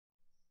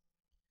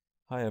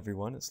Hi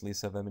everyone, it's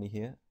Lisa Vemini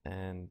here,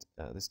 and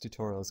this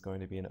tutorial is going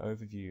to be an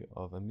overview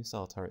of a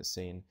missile turret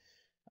scene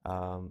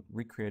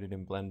recreated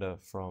in Blender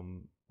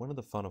from one of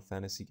the Final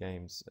Fantasy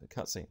games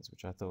cutscenes,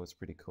 which I thought was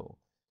pretty cool.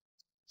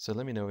 So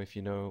let me know if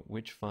you know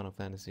which Final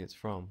Fantasy it's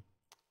from.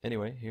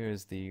 Anyway, here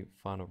is the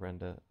final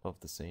render of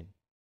the scene.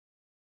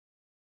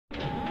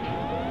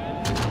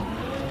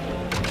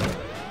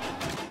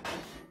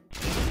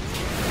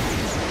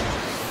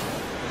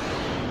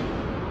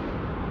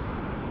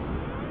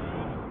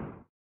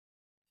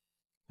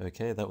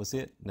 Okay, that was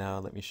it. Now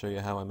let me show you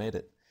how I made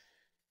it.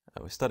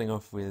 We're starting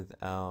off with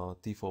our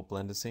default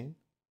Blender scene.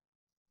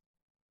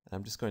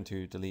 I'm just going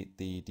to delete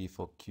the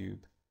default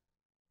cube.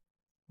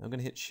 I'm going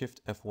to hit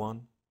Shift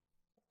F1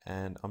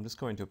 and I'm just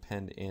going to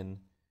append in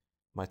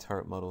my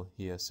turret model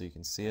here so you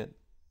can see it.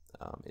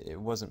 It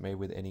wasn't made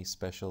with any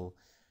special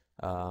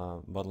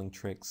modeling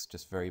tricks,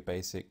 just very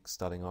basic,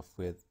 starting off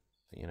with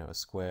a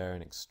square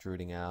and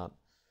extruding out,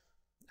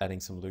 adding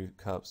some loop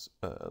cuts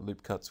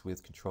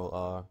with Control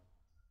R.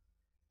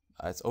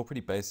 It's all pretty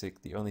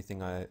basic. The only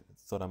thing I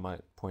thought I might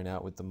point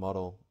out with the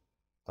model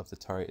of the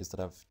turret is that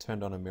I've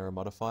turned on a mirror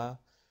modifier,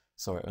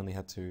 so I only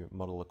had to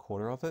model a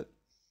quarter of it.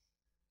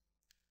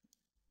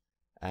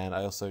 And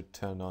I also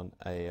turned on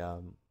a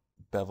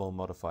bevel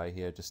modifier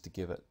here just to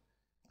give it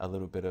a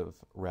little bit of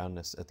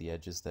roundness at the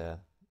edges there,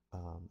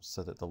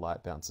 so that the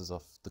light bounces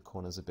off the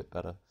corners a bit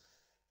better.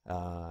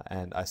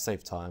 And I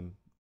saved time.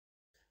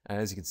 And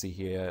as you can see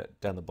here,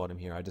 down the bottom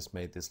here, I just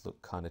made this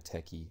look kind of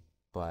techy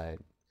by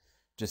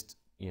just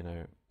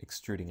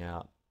extruding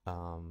out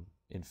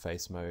in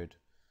face mode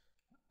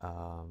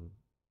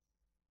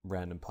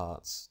random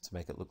parts to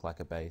make it look like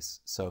a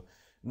base. So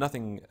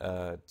nothing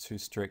too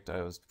strict.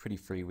 I was pretty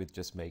free with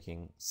just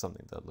making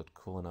something that looked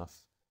cool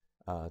enough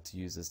to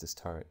use as this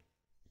turret.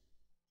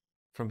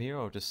 From here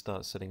I'll just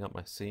start setting up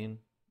my scene.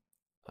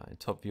 In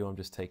top view I'm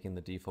just taking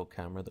the default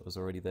camera that was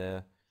already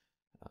there,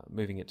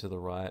 moving it to the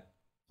right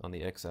on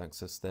the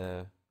x-axis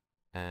there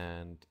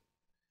and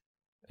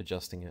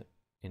adjusting it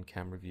in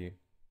camera view.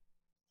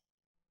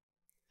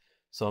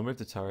 So I'll move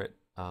the turret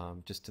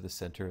just to the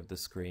center of the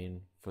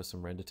screen for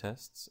some render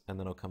tests, and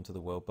then I'll come to the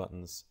world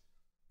buttons,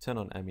 turn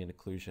on ambient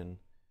occlusion,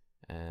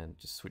 and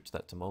just switch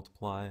that to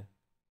multiply.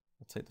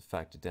 I'll take the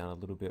factor down a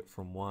little bit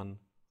from 1.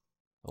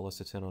 I'll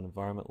also turn on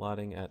environment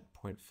lighting at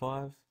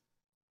 0.5,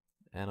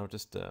 and I'll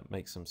just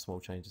make some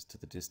small changes to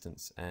the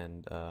distance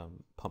and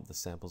pump the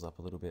samples up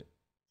a little bit.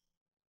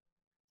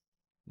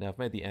 Now I've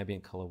made the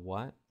ambient color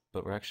white,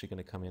 but we're actually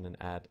going to come in and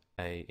add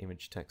a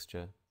image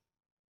texture.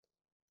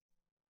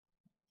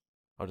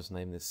 I'll just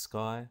name this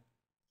sky, and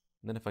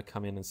then if I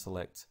come in and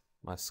select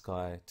my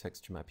sky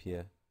texture map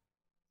here,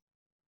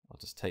 I'll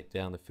just take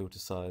down the filter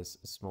size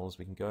as small as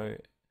we can go.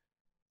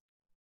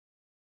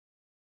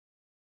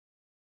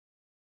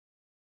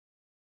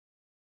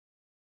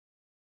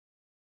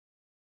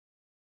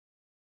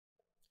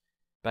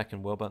 Back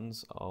in world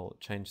buttons, I'll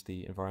change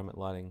the environment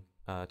lighting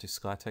to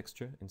sky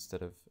texture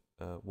instead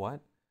of white,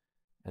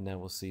 and now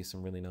we'll see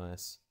some really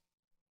nice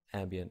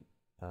ambient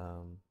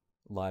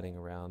lighting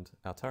around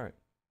our turret.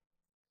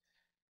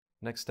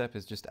 Next step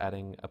is just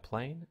adding a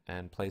plane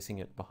and placing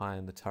it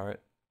behind the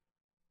turret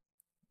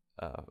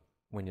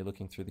when you're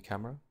looking through the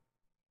camera.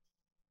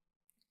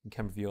 In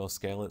camera view I'll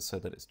scale it so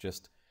that it's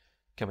just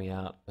coming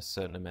out a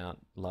certain amount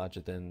larger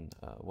than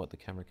what the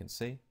camera can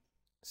see.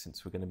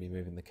 Since we're going to be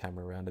moving the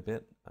camera around a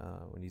bit,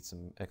 we need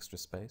some extra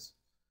space.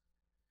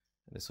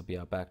 And this will be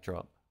our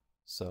backdrop.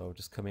 So I'll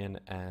just come in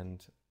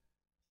and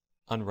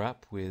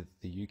unwrap with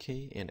the U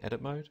key in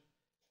edit mode.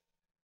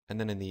 And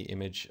then in the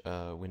image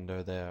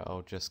window there,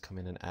 I'll just come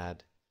in and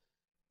add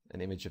an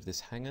image of this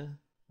hanger,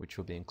 which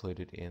will be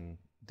included in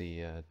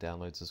the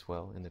downloads as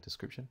well in the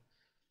description.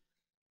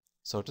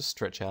 So I'll just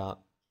stretch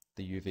out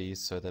the UVs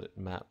so that it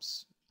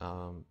maps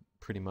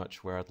pretty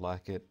much where I'd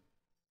like it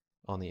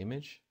on the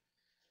image,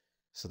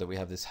 so that we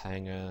have this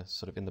hanger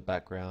sort of in the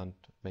background,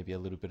 maybe a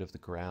little bit of the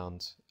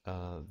ground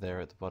there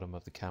at the bottom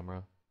of the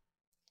camera.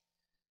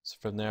 So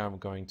from there I'm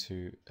going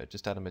to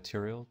just add a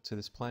material to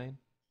this plane.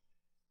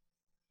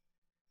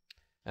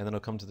 And then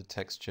I'll come to the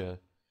texture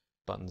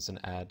buttons and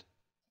add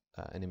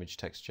an image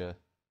texture.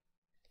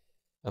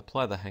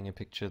 Apply the hanger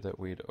picture that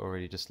we'd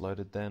already just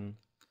loaded then.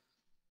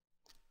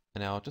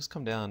 And now I'll just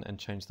come down and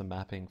change the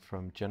mapping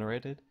from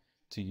generated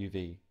to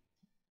UV.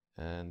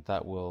 And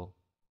that will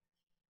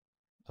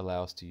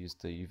allow us to use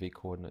the UV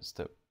coordinates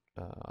that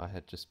I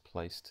had just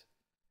placed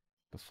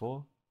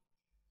before.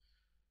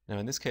 Now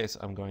in this case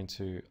I'm going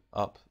to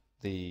up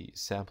the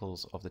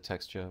samples of the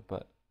texture,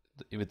 but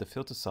with the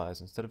filter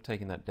size, instead of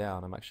taking that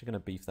down, I'm actually going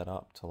to beef that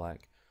up to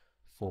like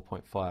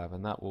 4.5,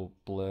 and that will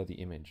blur the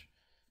image.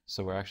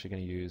 So we're actually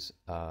going to use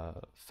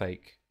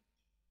fake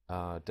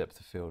depth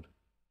of field.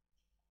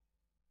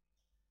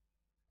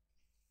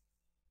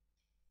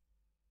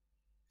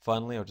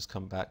 Finally, I'll just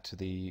come back to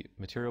the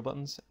material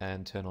buttons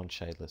and turn on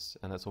shadeless,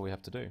 and that's all we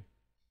have to do.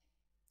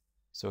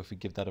 So if we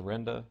give that a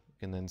render, we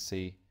can then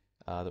see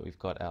that we've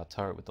got our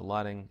turret with the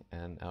lighting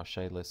and our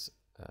shadeless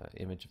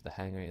image of the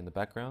hanger in the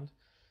background.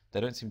 They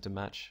don't seem to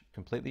match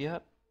completely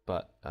yet,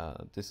 but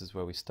this is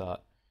where we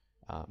start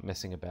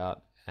messing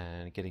about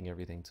and getting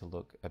everything to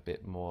look a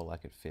bit more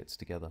like it fits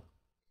together.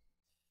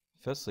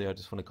 Firstly, I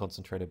just want to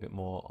concentrate a bit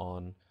more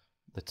on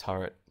the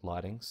turret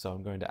lighting, so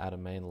I'm going to add a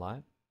main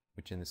light,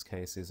 which in this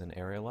case is an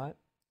area light.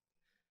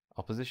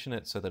 I'll position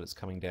it so that it's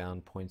coming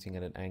down, pointing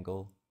at an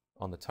angle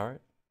on the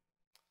turret.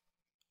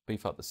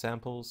 Beef up the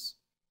samples,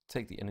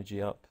 take the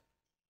energy up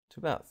to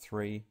about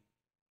 3.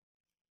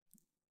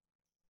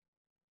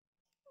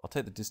 I'll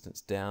take the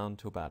distance down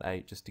to about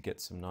 8 just to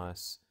get some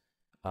nice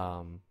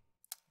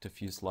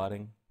diffuse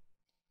lighting.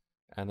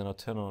 And then I'll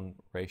turn on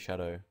ray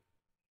shadow.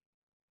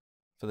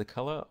 For the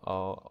color,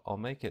 I'll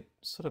make it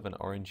sort of an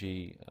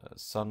orangey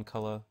sun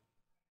color,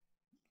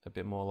 a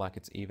bit more like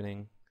it's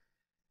evening.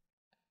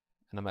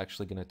 And I'm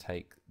actually going to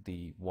take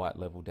the white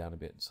level down a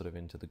bit, sort of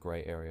into the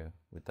gray area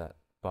with that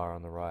bar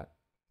on the right.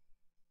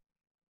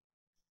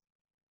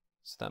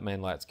 So that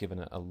main light's given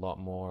it a lot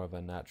more of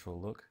a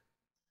natural look.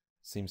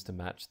 Seems to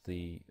match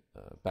the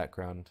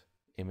background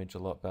image a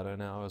lot better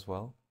now as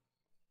well.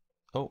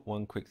 Oh,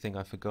 one quick thing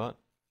I forgot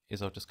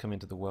is I'll just come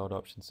into the world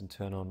options and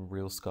turn on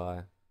real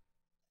sky.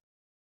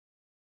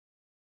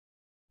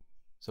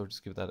 So I'll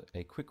just give that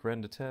a quick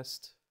render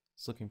test.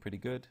 It's looking pretty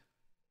good.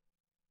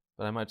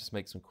 But I might just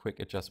make some quick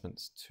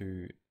adjustments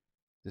to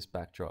this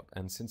backdrop.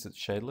 And since it's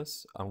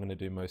shadeless, I'm going to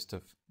do most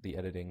of the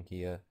editing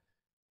here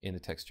in the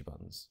texture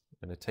buttons.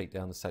 I'm going to take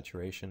down the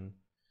saturation,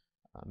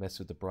 mess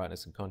with the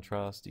brightness and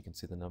contrast. You can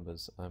see the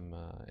numbers I'm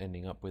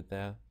ending up with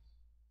there.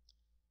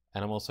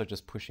 And I'm also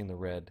just pushing the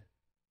red,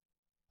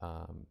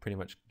 pretty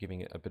much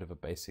giving it a bit of a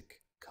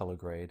basic color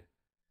grade.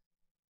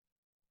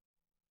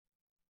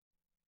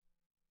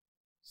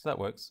 So that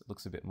works. It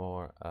looks a bit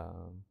more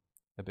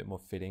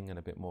fitting and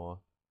a bit more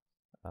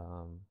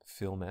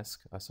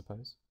film-esque, I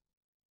suppose.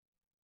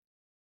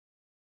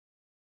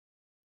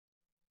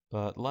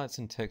 But lights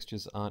and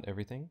textures aren't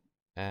everything,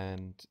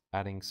 and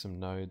adding some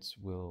nodes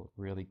will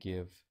really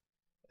give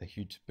a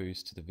huge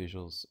boost to the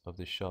visuals of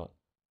this shot.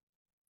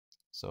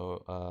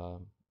 So,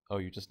 oh,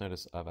 you just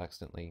noticed I've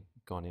accidentally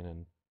gone in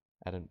and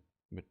added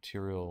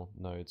material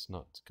nodes,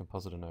 not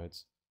compositor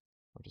nodes.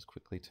 I'll just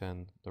quickly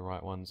turn the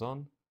right ones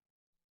on.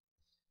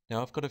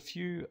 Now I've got a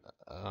few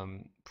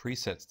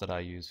presets that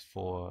I use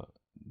for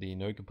the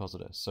node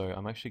compositor. So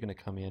I'm actually going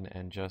to come in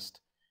and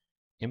just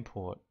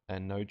import a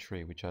node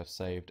tree which I've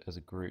saved as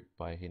a group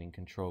by hitting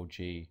Control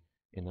G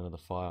in another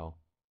file.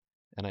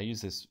 And I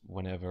use this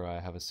whenever I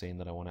have a scene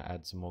that I want to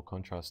add some more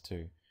contrast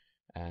to.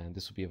 And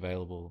this will be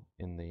available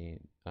in the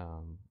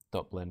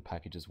 .blend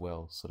package as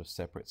well, sort of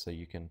separate, so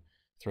you can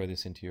throw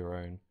this into your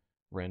own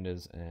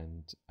renders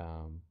and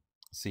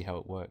see how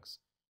it works.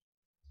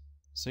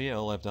 So yeah,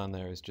 all I've done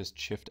there is just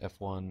Shift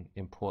F1,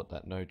 import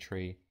that node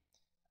tree.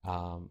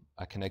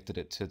 I connected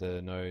it to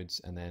the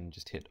nodes and then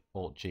just hit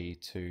Alt G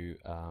to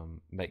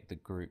make the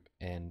group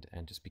end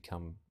and just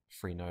become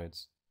free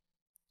nodes.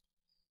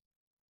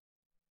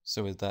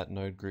 So with that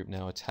node group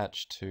now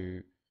attached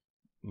to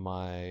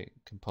my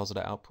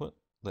compositor output,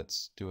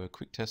 let's do a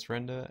quick test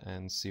render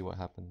and see what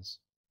happens.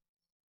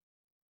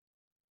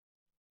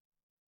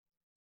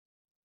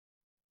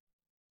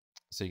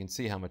 So you can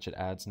see how much it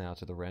adds now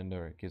to the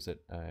render. It gives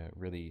it a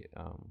really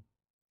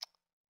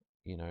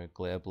you know,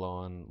 glare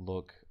blown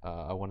look.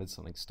 I wanted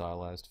something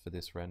stylized for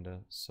this render,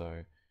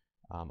 so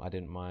I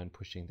didn't mind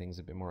pushing things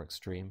a bit more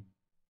extreme.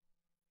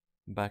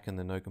 Back in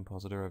the node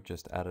compositor, I've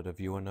just added a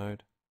viewer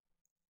node,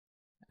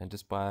 and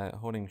just by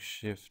holding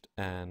Shift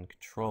and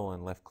Control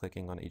and left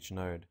clicking on each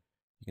node,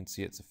 you can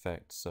see its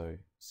effect. So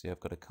see, I've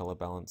got a color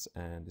balance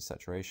and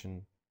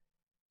desaturation,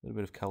 a little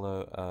bit of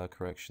color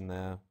correction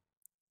there.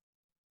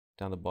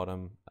 Down the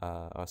bottom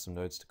are some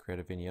nodes to create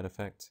a vignette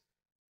effect,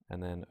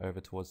 and then over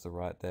towards the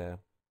right there,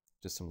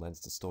 just some lens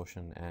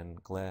distortion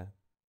and glare.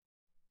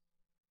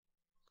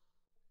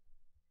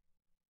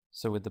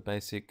 So with the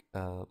basic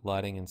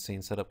lighting and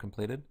scene setup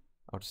completed,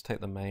 I'll just take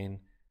the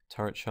main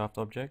turret shaft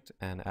object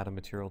and add a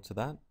material to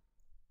that.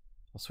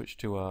 I'll switch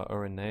to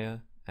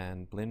Oren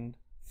and blend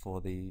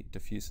for the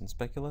diffuse and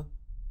specular.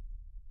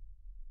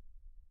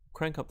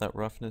 Crank up that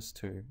roughness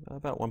to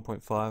about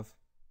 1.5,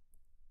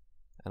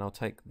 and I'll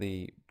take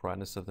the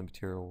brightness of the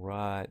material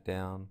right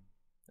down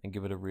and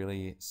give it a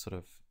really sort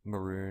of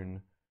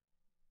maroon,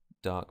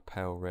 dark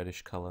pale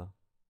reddish color.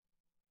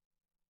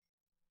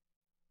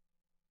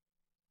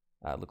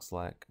 That looks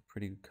like a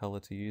pretty good color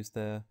to use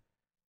there.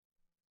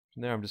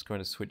 From there I'm just going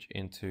to switch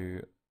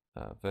into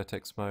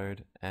vertex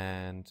mode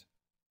and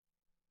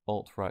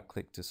Alt right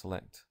click to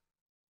select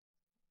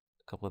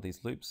a couple of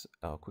these loops.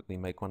 I'll quickly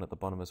make one at the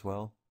bottom as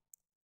well.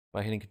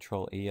 By hitting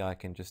Control E, I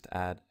can just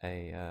add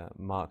a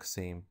mark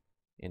seam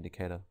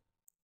indicator,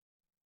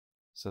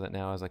 so that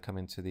now as I come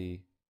into the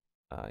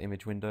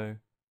image window,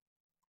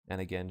 and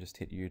again just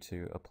hit U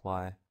to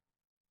apply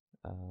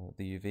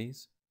the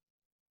UVs,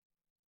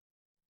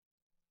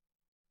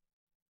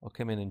 I'll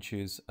come in and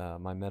choose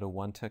my Metal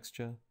 1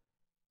 texture,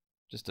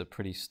 just a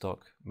pretty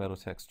stock metal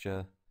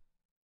texture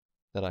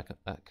that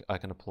I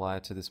can apply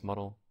to this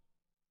model,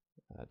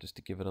 just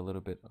to give it a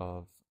little bit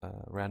of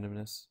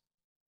randomness.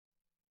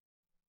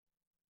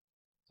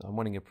 I'm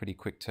wanting a pretty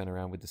quick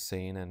turnaround with the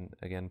scene, and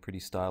again pretty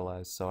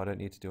stylized, so I don't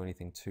need to do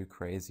anything too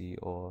crazy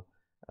or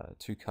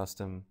too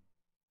custom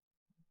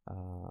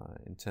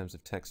in terms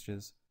of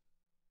textures.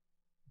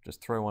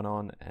 Just throw one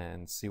on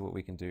and see what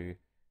we can do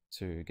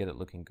to get it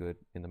looking good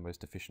in the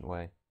most efficient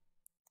way.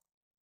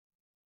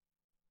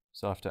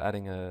 So after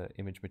adding a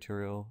image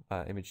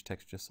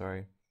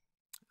texture,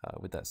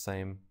 with that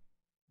same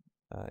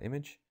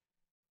image,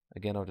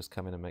 again I'll just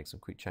come in and make some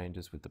quick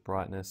changes with the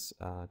brightness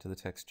to the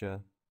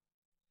texture.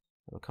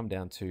 I'll come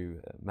down to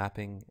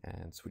mapping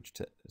and switch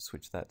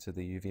that to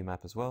the UV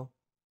map as well.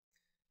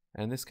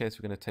 And in this case,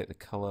 we're going to take the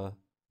color,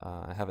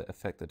 have it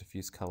affect the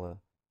diffuse color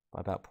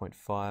by about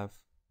 0.5,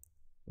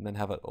 and then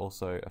have it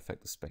also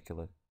affect the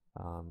specular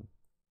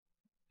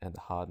and the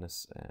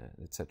hardness,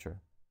 etc.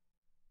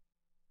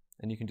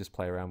 And you can just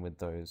play around with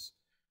those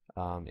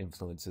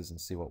influences and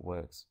see what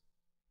works.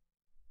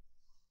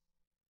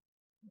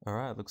 All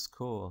right, looks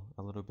cool.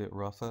 A little bit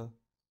rougher,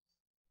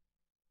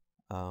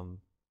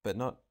 but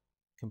not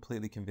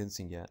completely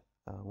convincing yet.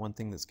 One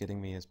thing that's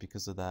getting me is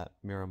because of that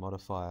mirror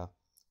modifier,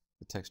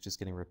 the texture's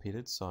getting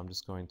repeated, so I'm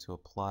just going to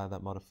apply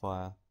that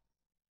modifier,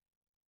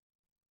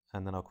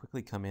 and then I'll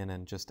quickly come in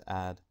and just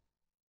add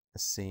a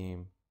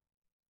seam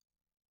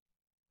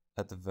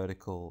at the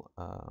vertical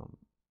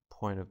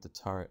point of the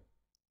turret,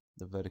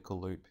 the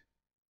vertical loop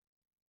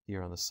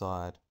here on the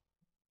side.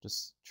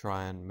 Just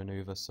try and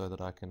maneuver so that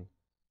I can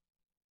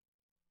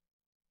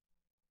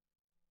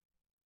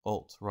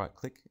Alt right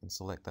click and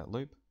select that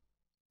loop.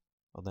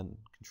 I'll then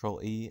Control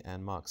E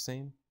and mark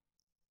seam,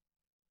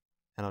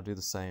 and I'll do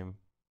the same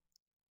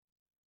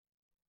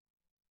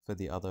for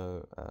the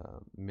other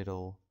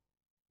middle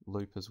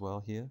loop as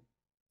well here.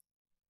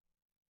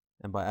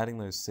 And by adding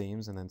those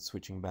seams and then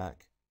switching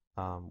back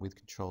with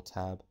Control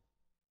Tab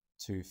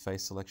to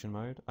face selection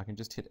mode, I can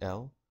just hit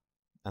L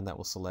and that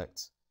will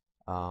select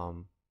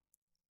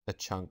a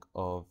chunk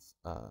of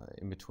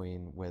in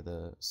between where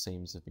the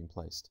seams have been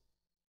placed.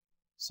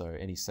 So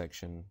any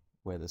section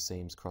where the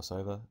seams cross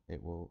over,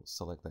 it will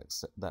select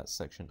that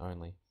section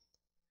only.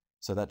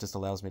 So that just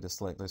allows me to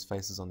select those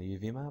faces on the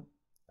UV map,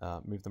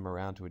 move them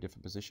around to a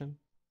different position,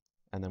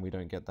 and then we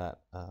don't get that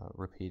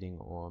repeating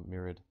or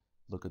mirrored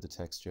look of the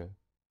texture.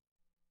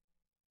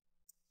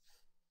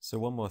 So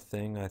one more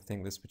thing I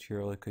think this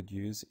material could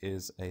use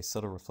is a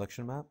subtle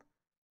reflection map.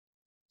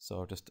 So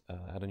I'll just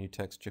add a new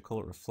texture, call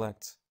it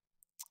Reflect.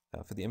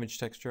 For the image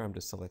texture, I'm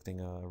just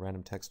selecting a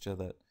random texture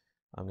that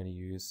I'm going to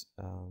use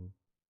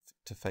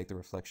to fake the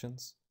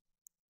reflections.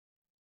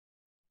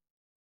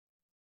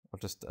 I'll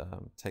just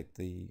take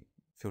the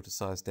filter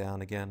size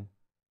down again,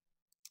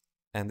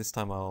 and this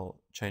time I'll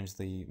change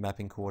the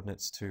mapping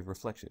coordinates to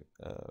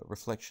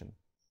reflection,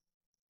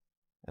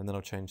 and then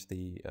I'll change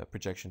the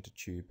projection to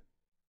tube.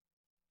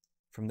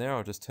 From there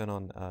I'll just turn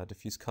on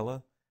diffuse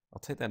color.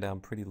 I'll take that down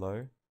pretty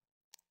low,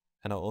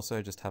 and I'll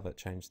also just have it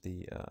change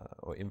the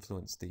or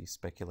influence the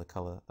specular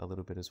color a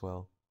little bit as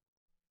well.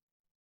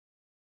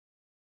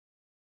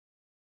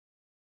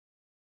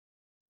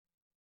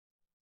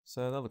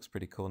 So that looks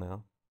pretty cool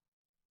now.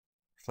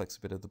 Reflects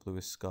a bit of the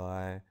bluish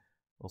sky,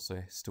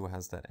 also still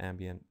has that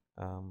ambient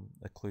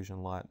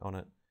occlusion light on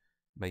it,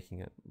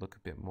 making it look a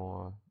bit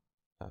more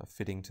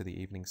fitting to the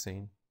evening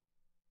scene.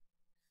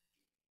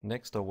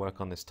 Next I'll work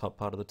on this top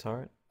part of the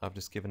turret. I've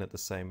just given it the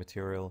same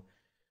material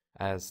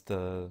as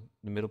the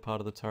middle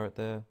part of the turret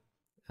there,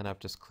 and I've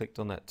just clicked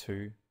on that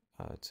too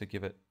to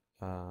give it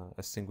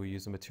a single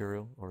user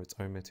material or its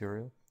own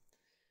material.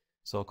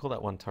 So I'll call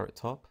that one turret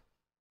top.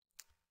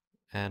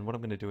 And what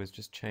I'm going to do is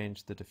just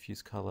change the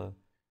diffuse color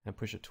and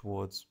push it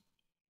towards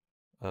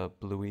a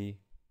bluey,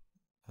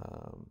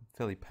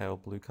 fairly pale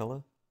blue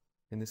color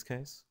in this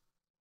case.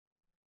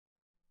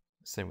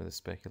 Same with the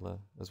specular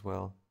as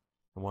well.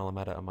 And while I'm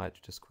at it, I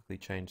might just quickly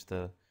change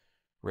the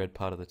red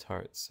part of the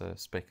turret's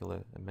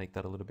specular and make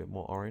that a little bit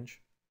more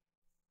orange.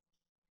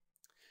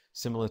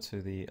 Similar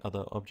to the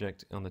other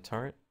object on the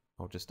turret,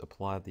 I'll just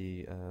apply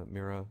the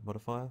mirror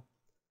modifier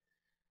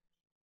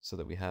so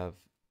that we have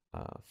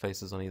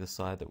faces on either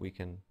side that we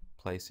can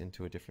place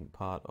into a different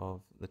part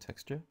of the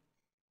texture.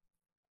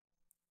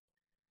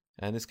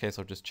 And in this case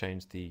I'll just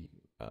change the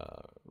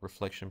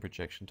reflection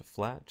projection to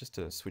flat just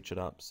to switch it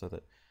up so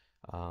that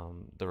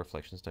the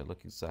reflections don't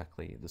look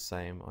exactly the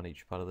same on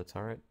each part of the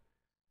turret.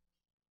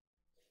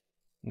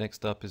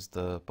 Next up is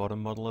the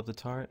bottom model of the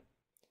turret.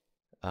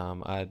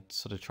 I'd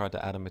sort of tried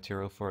to add a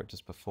material for it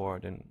just before, I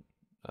didn't,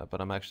 but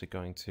I'm actually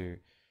going to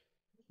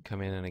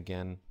come in and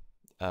again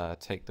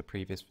take the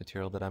previous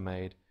material that I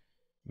made,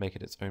 make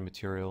it its own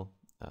material.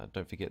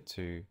 Don't forget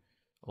to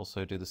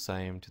also do the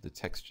same to the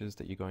textures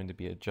that you're going to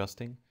be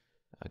adjusting.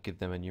 Give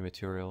them a new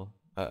material,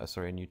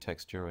 a new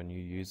texture or a new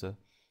user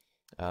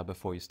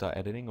before you start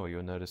editing, or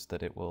you'll notice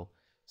that it will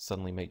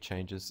suddenly make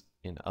changes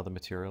in other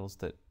materials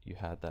that you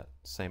had that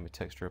same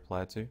texture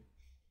applied to.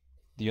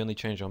 The only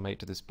change I'll make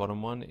to this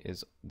bottom one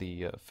is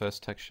the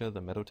first texture,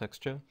 the metal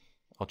texture.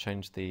 I'll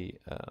change the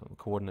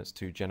coordinates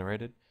to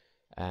generated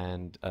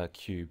and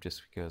cube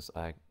just because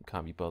I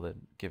can't be bothered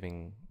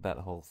giving that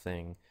whole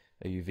thing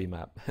a UV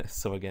map.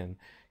 So again,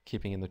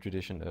 keeping in the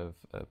tradition of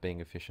being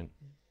efficient.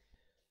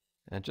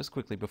 And just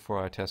quickly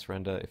before I test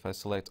render, if I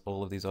select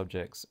all of these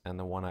objects and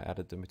the one I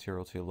added the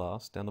material to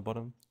last down the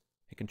bottom,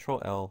 hit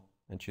Control L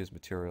and choose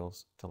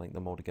Materials to link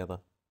them all together.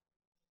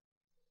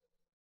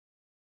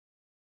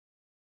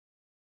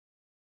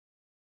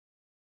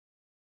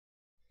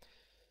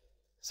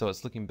 So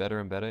it's looking better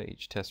and better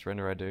each test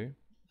render I do.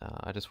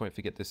 I just won't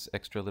forget this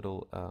extra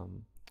little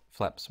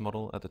flaps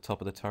model at the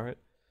top of the turret.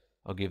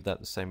 I'll give that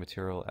the same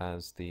material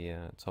as the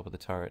top of the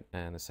turret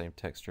and the same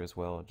texture as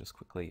well. I'll just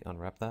quickly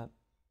unwrap that.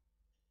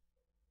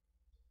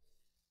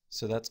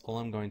 So that's all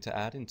I'm going to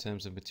add in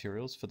terms of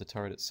materials for the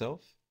turret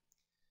itself.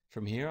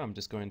 From here I'm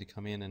just going to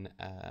come in and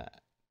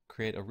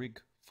create a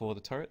rig for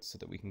the turret so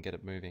that we can get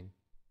it moving.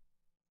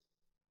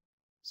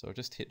 So I'll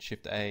just hit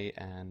Shift A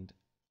and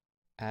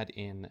add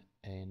in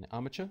an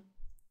armature.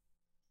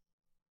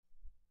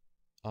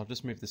 I'll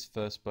just move this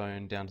first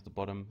bone down to the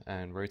bottom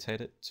and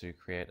rotate it to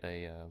create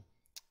a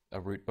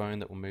root bone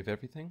that will move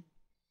everything.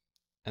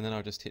 And then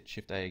I'll just hit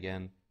Shift A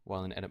again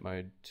while in edit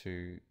mode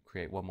to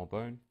create one more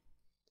bone.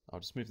 I'll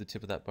just move the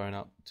tip of that bone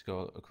up to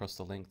go across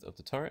the length of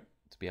the turret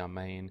to be our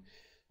main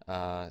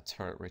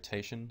turret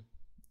rotation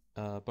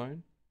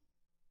bone.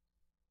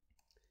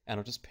 And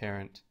I'll just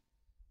parent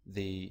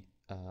the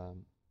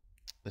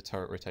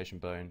turret rotation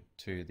bone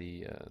to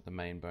the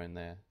main bone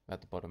there at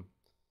the bottom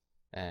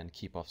and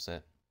keep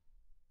offset.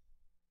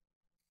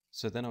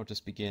 So then I'll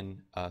just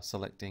begin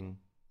selecting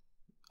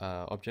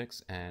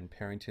objects and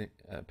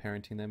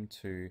parenting them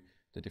to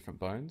the different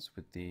bones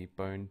with the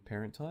bone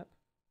parent type.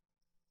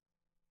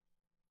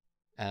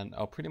 And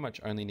I'll pretty much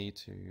only need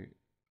to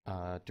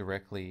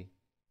directly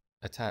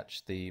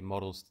attach the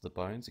models to the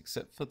bones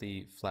except for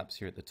the flaps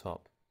here at the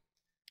top.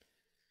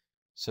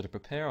 So to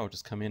prepare, I'll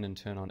just come in and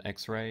turn on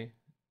X-ray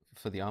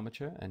for the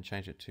armature and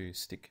change it to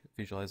stick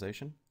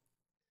visualization.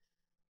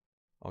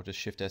 I'll just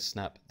Shift S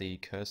snap the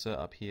cursor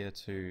up here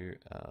to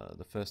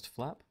the first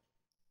flap,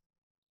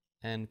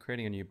 and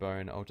creating a new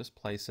bone, I'll just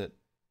place it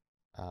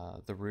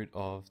the root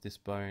of this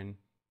bone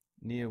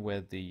near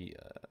where the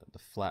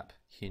flap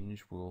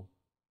hinge will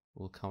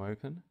come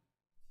open.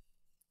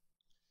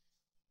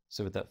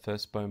 So with that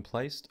first bone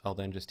placed, I'll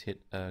then just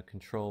hit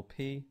Control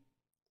P,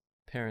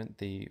 parent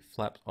the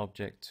flap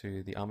object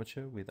to the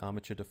armature with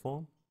armature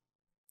deform.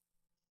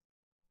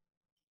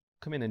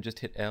 Come in and just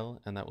hit L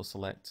and that will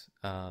select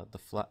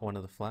one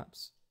of the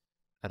flaps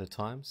at a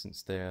time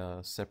since they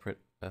are separate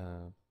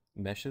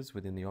meshes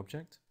within the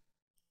object.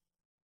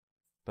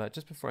 But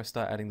just before I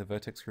start adding the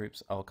vertex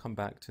groups, I'll come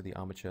back to the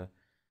armature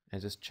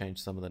and just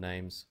change some of the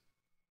names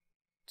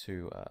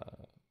to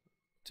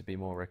be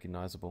more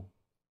recognizable.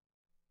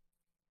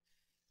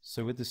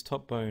 So with this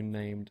top bone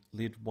named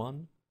lid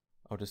 1,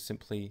 I'll just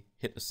simply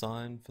hit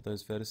assign for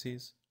those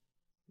vertices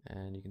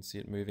and you can see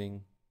it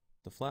moving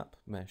the flap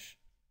mesh.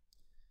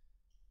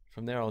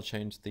 From there I'll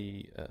change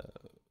the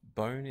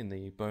bone in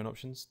the bone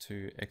options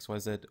to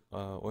XYZ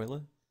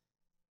Euler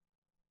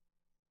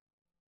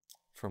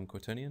from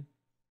quaternion.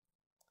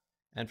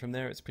 And from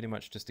there it's pretty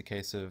much just a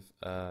case of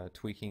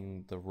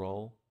tweaking the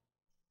roll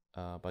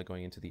by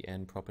going into the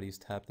N properties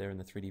tab there in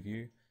the 3D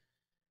view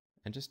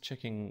and just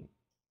checking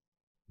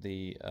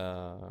the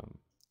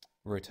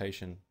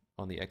rotation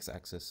on the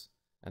x-axis,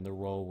 and the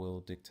roll will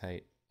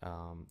dictate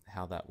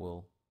how that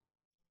will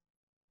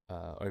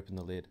open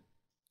the lid.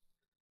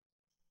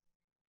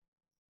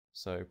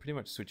 So pretty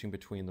much switching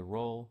between the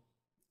roll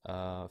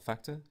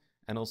factor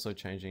and also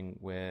changing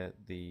where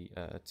the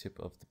tip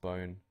of the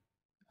bone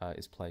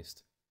is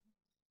placed.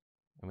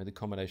 And with the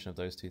combination of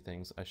those two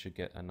things, I should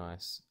get a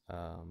nice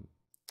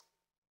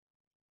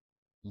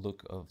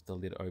look of the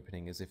lid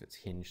opening as if it's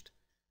hinged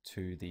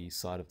to the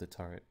side of the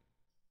turret.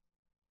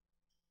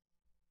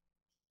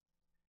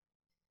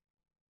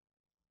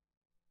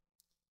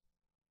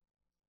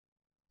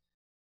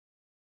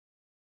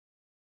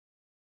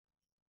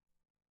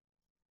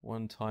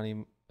 One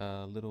tiny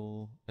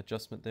little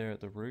adjustment there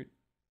at the root,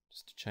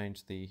 just to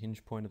change the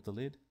hinge point of the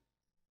lid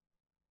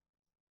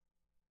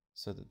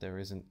so that there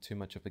isn't too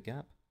much of a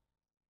gap.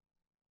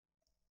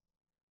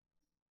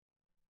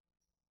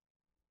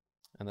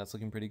 And that's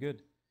looking pretty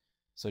good.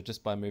 So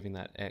just by moving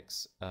that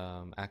X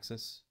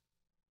axis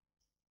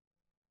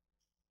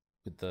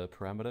with the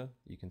parameter,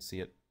 you can see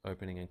it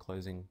opening and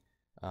closing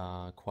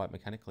quite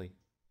mechanically.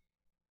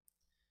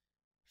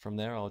 From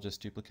there, I'll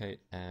just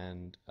duplicate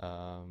and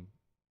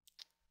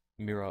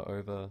mirror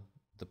over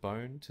the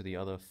bone to the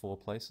other 4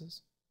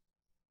 places.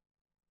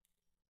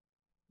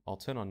 I'll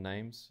turn on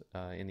names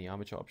in the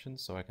armature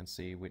options so I can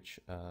see which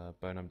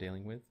bone I'm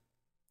dealing with.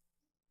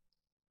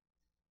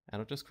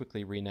 And I'll just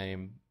quickly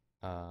rename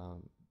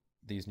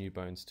these new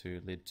bones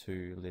to lid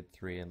 2, lid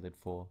 3, and lid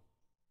 4.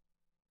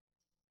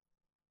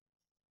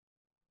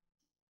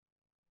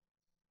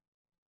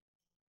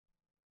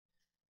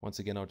 Once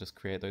again, I'll just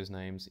create those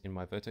names in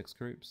my vertex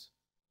groups.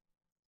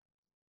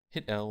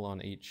 Hit L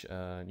on each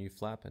new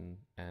flap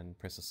and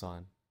press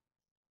assign.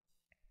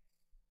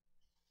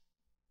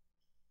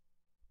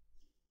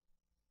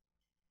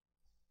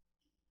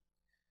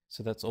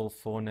 So that's all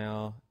for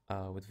now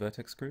with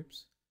vertex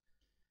groups.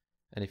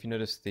 And if you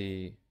notice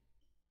the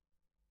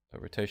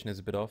rotation is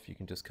a bit off, you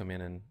can just come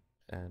in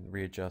and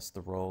readjust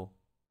the roll.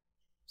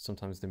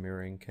 Sometimes the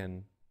mirroring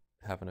can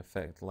have an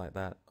effect like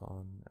that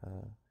on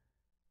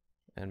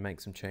and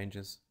make some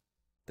changes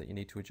that you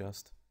need to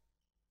adjust.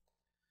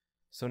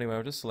 So anyway,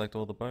 I'll just select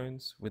all the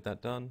bones. With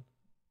that done,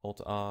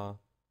 Alt R,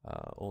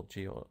 Alt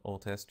G, or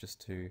Alt S just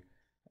to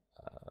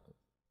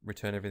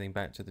return everything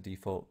back to the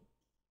default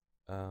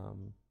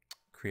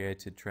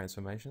created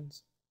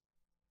transformations.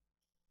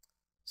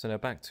 So now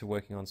back to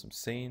working on some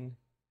scene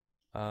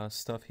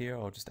stuff here.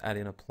 I'll just add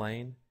in a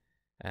plane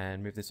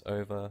and move this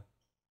over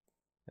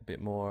a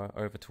bit more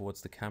over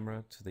towards the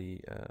camera to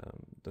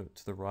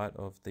the right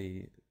of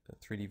the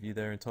 3D view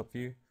there in top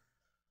view.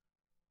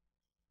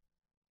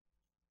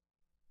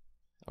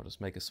 I'll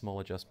just make a small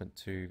adjustment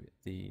to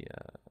the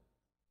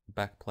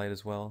back plate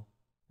as well.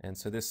 And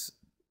so this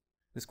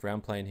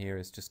ground plane here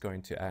is just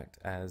going to act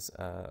as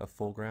a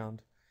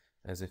foreground,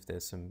 as if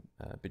there's some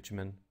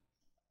bitumen.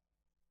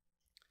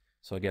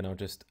 So again, I'll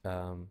just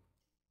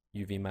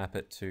UV map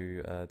it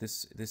to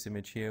this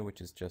image here, which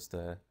is just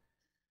a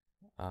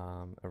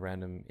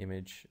random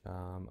image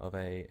of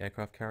a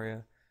aircraft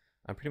carrier.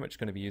 I'm pretty much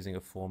going to be using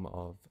a form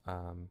of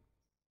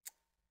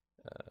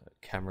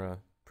camera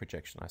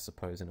projection, I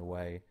suppose, in a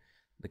way.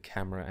 The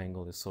camera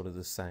angle is sort of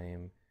the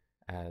same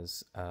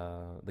as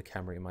the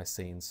camera in my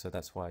scenes, so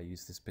that's why I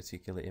use this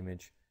particular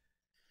image.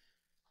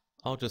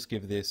 I'll just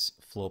give this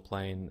floor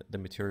plane the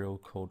material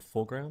called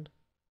foreground.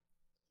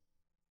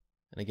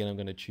 And again, I'm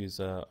going to choose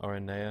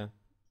Oranea,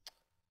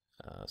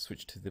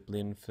 switch to the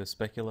blend for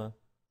specular.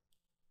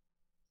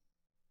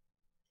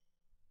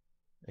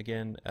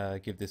 Again,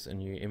 give this a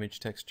new image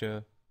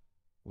texture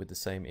with the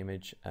same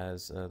image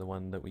as the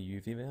one that we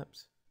UV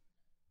mapped.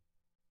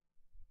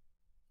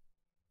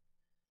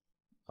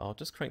 I'll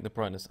just crank the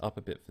brightness up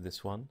a bit for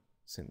this one,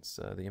 since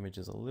the image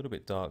is a little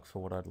bit dark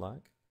for what I'd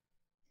like.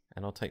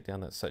 And I'll take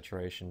down that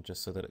saturation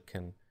just so that it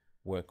can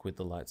work with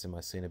the lights in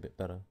my scene a bit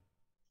better.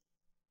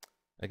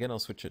 Again, I'll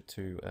switch it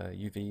to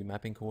UV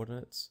mapping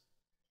coordinates.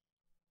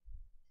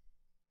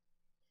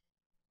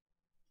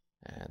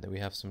 And then we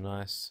have some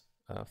nice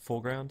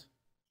foreground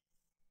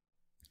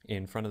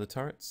in front of the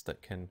turrets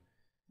that can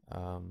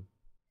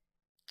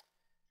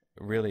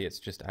really, it's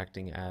just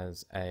acting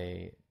as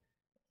a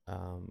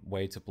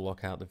way to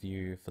block out the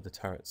view for the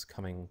turrets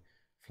coming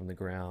from the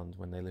ground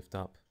when they lift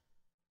up.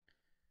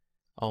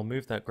 I'll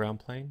move that ground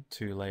plane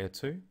to layer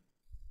 2.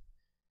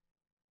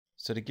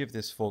 So to give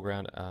this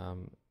foreground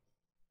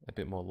a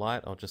bit more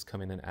light, I'll just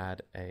come in and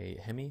add a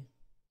hemi,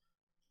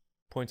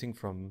 pointing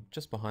from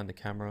just behind the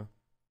camera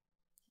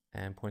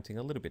and pointing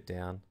a little bit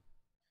down.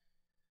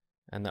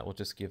 And that will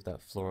just give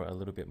that floor a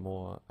little bit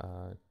more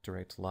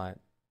direct light.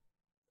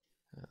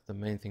 The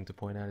main thing to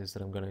point out is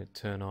that I'm going to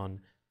turn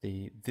on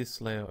the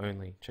this layer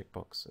only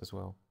checkbox as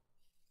well.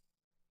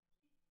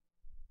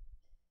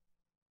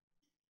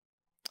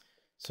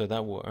 So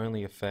that will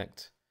only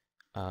affect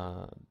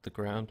the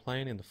ground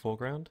plane in the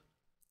foreground,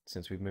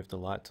 since we've moved the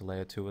light to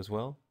layer 2 as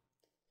well.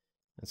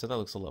 And so that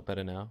looks a lot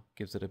better now,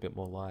 gives it a bit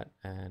more light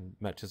and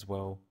matches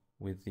well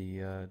with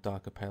the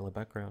darker, paler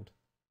background.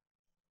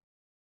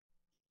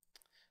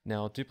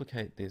 Now I'll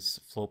duplicate this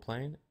floor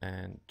plane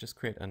and just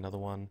create another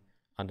one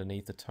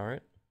underneath the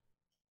turret.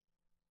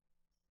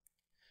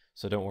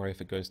 So don't worry if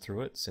it goes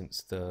through it,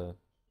 since the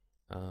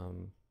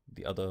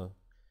other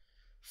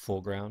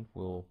foreground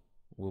will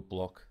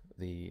block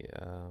the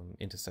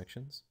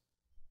intersections.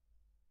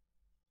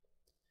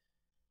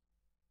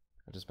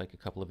 I'll just make a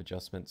couple of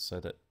adjustments so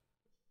that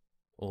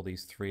all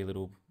these 3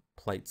 little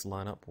plates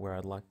line up where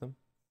I'd like them.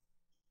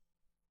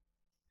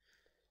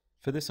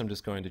 For this, I'm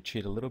just going to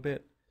cheat a little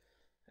bit,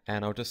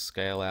 and I'll just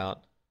scale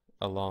out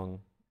along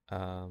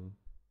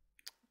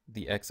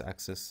the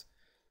x-axis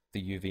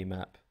the UV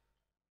map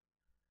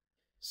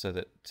so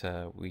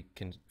that we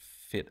can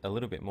fit a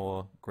little bit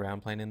more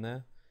ground plane in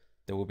there.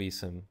 There will be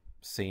some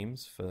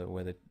seams for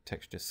where the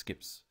texture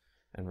skips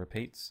and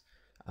repeats,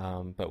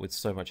 but with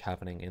so much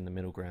happening in the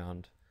middle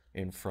ground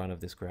in front of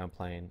this ground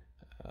plane,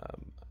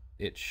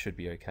 it should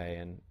be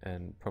okay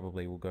and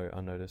probably will go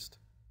unnoticed.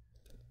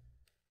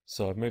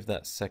 So I've moved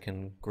that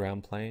second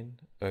ground plane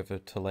over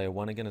to layer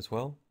 1 again as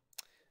well.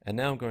 And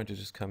now I'm going to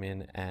just come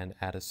in and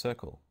add a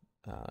circle,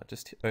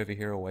 just over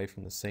here away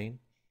from the scene.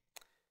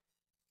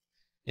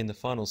 In the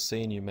final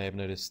scene, you may have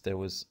noticed there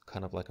was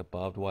kind of like a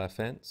barbed wire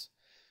fence.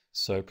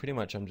 So pretty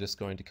much I'm just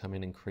going to come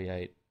in and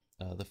create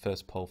the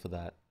first pole for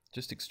that,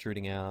 just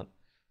extruding out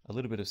a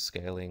little bit of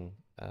scaling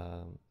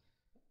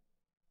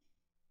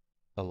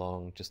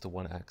along just the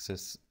one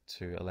axis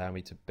to allow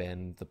me to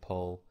bend the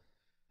pole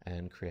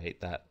and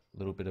create that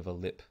little bit of a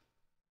lip.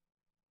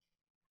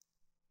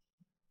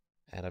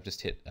 And I've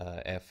just hit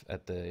F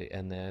at the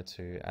end there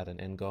to add an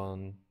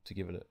end-gon to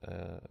give it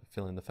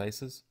fill in the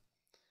faces.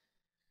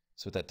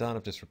 So with that done,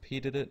 I've just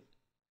repeated it,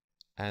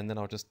 and then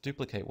I'll just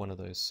duplicate one of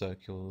those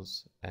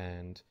circles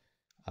and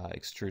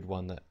extrude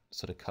one that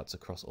sort of cuts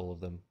across all of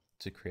them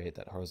to create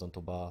that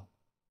horizontal bar.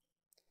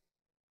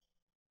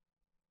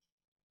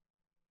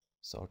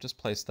 So I'll just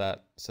place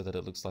that so that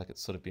it looks like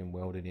it's sort of been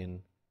welded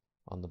in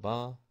on the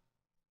bar.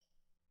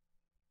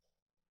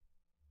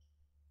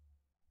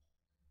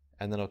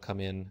 And then I'll come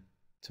in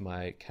to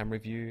my camera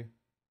view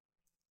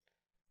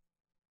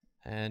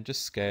and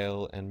just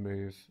scale and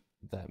move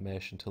that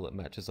mesh until it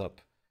matches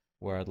up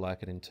where I'd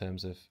like it in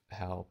terms of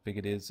how big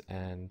it is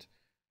and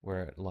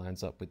where it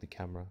lines up with the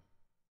camera.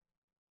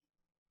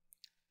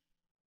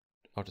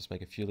 I'll just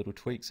make a few little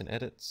tweaks and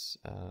edits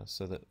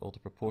so that all the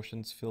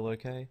proportions feel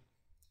okay.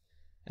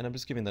 And I'm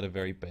just giving that a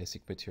very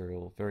basic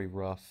material, very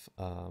rough,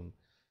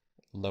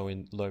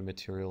 low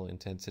material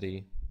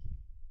intensity.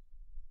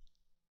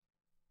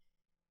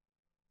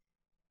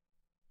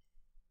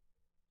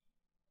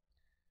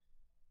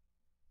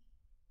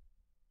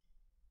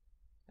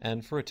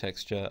 And for a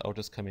texture, I'll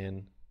just come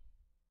in,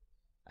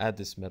 add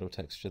this metal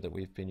texture that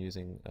we've been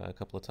using a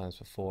couple of times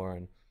before,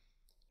 and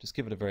just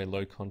give it a very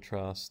low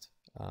contrast,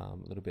 a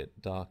little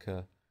bit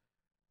darker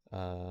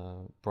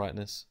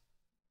brightness.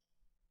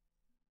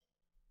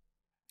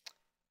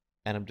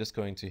 And I'm just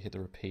going to hit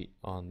the repeat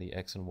on the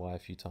X and Y a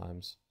few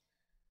times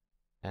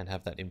and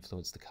have that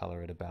influence the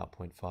color at about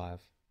 0.5.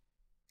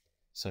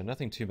 So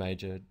nothing too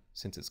major,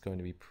 since it's going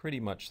to be pretty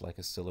much like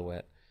a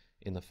silhouette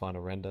in the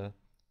final render,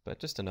 but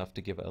just enough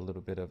to give it a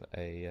little bit of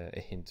a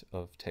hint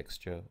of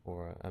texture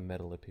or a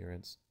metal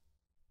appearance.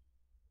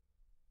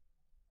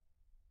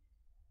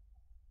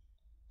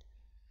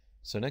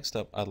 So next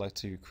up, I'd like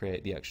to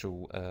create the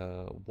actual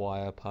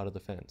wire part of the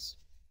fence.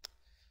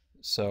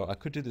 So I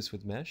could do this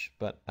with mesh,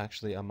 but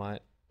actually I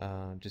might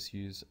just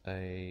use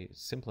a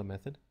simpler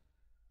method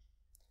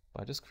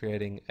by just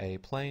creating a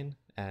plane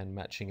and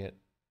matching it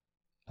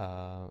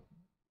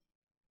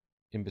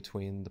in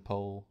between the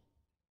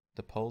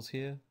poles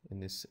here in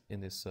this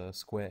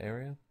square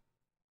area,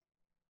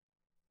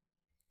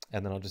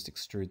 and then I'll just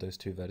extrude those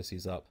two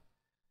vertices up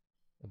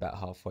about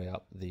halfway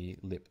up the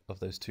lip of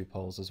those two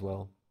poles as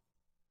well.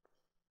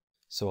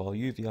 So I'll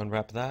UV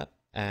unwrap that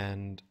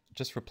and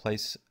just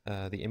replace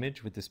the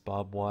image with this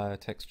barbed wire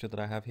texture that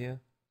I have here.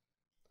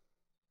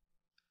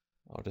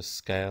 I'll just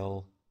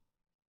scale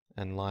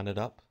and line it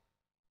up.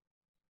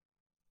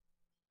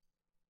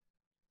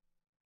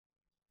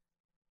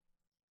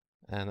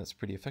 And that's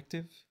pretty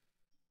effective.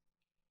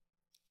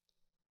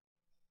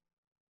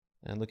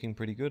 And looking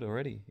pretty good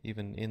already,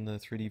 even in the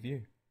 3D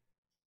view.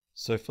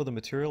 So for the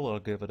material, I'll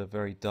give it a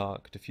very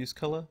dark diffuse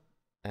color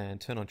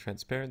and turn on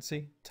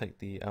transparency, take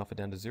the alpha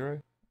down to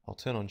 0. I'll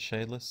turn on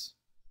shadeless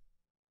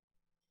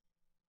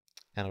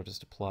and I'll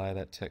just apply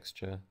that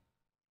texture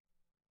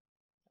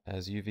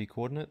as UV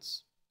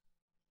coordinates.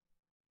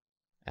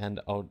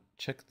 And I'll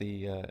check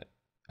the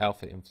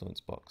alpha influence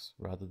box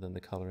rather than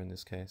the color in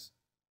this case,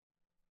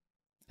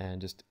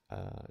 and just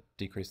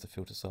decrease the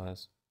filter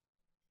size.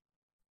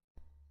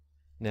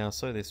 Now,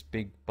 so this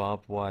big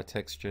barbed wire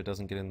texture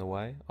doesn't get in the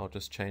way, I'll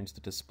just change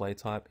the display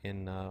type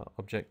in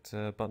object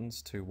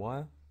buttons to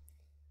wire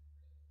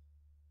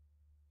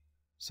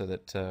so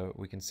that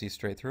we can see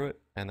straight through it,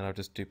 and then I'll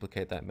just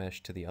duplicate that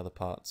mesh to the other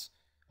parts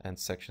and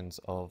sections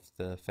of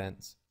the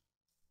fence.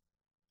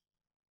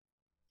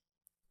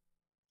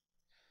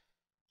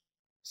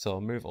 So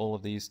I'll move all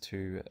of these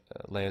to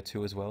layer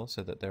 2 as well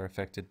so that they're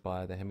affected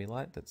by the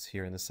hemi-light that's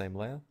here in the same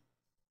layer.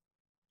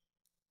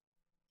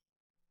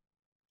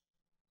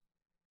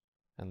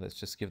 And let's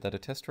just give that a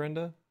test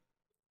render.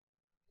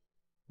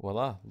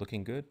 Voila,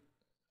 looking good.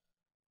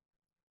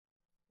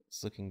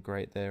 It's looking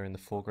great there in the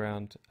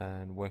foreground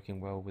and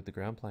working well with the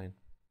ground plane.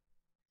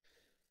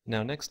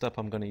 Now next up,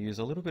 I'm going to use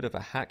a little bit of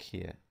a hack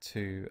here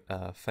to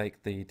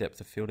fake the depth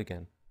of field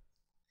again.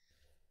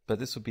 But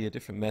this will be a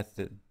different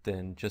method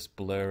than just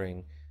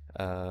blurring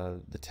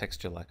the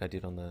texture like I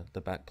did on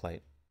the back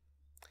plate.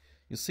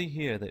 You'll see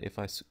here that if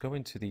I go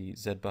into the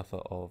Z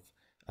buffer of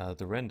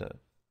the render,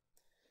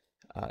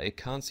 it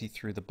can't see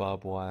through the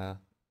barbed wire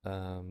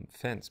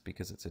fence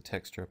because it's a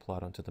texture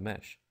applied onto the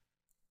mesh.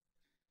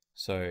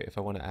 So if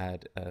I want to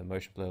add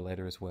motion blur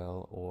later as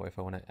well, or if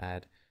I want to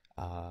add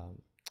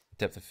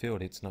depth of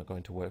field, it's not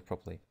going to work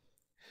properly.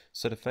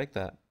 So to fake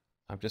that,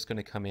 I'm just going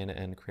to come in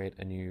and create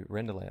a new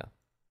render layer.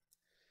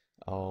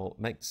 I'll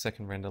make the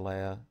second render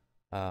layer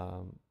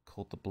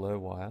called the blur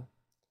wire.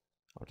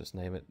 I'll just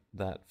name it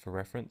that for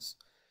reference,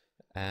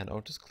 and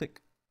I'll just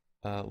click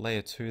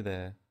layer 2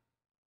 there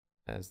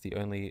as the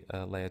only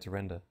layer to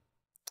render.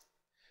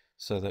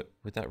 So that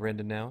with that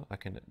render now, I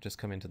can just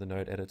come into the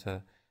node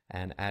editor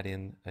and add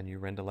in a new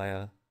render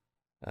layer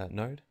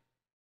node.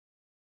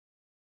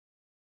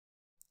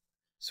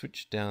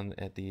 Switch down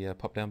at the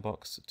pop-down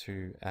box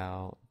to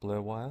our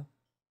blur wire.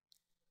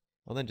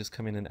 I'll then just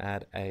come in and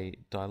add a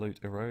dilute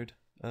erode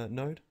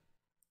node.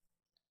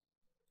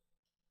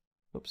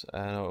 Oops,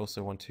 and I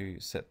also want to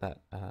set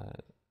that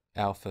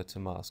alpha to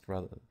mask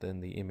rather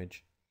than the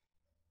image.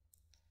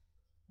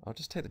 I'll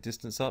just take the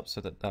distance up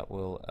so that that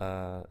will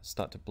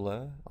start to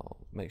blur. I'll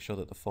make sure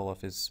that the fall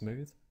off is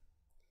smooth.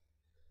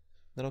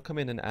 Then I'll come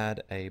in and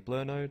add a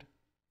blur node,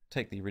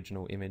 take the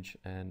original image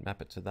and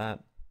map it to that.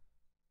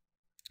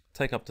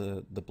 Take up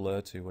the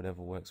blur to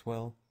whatever works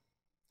well.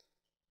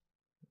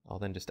 I'll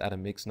then just add a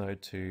mix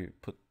node to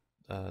put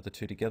the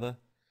two together,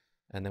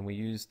 And then we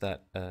use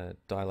that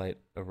dilate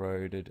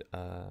eroded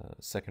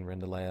second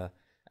render layer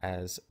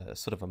as a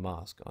sort of a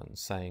mask on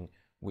saying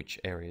which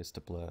areas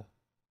to blur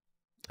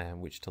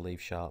and which to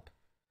leave sharp.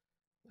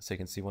 So you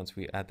can see once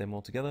we add them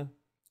all together,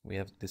 we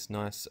have this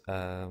nice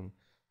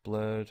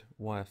blurred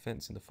wire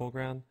fence in the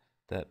foreground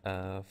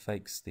that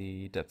fakes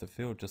the depth of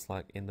field just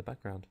like in the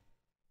background.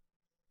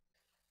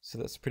 So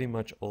that's pretty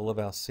much all of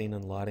our scene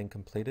and lighting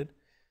completed.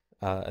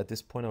 At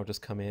this point I'll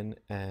just come in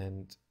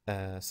and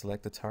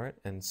select the turret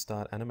and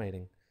start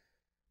animating.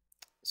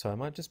 So I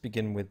might just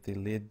begin with the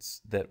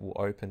lids that will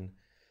open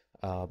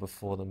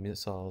before the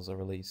missiles are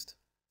released.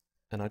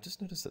 And I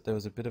just noticed that there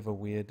was a bit of a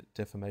weird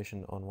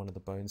deformation on one of the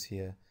bones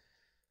here.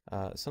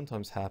 It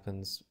sometimes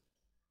happens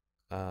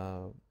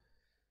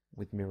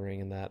with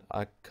mirroring and that.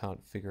 I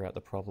can't figure out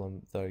the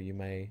problem, though you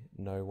may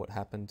know what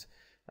happened.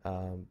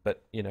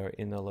 But you know,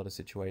 in a lot of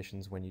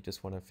situations when you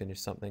just want to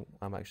finish something,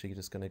 I'm actually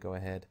just going to go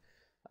ahead,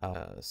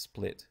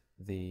 split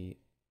the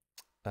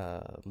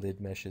lid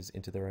meshes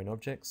into their own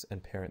objects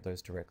and parent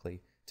those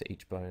directly to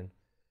each bone.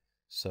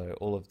 So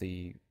all of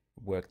the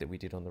work that we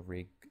did on the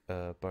rig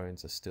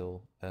bones are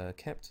still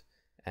kept,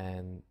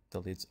 and the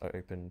lids are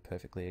open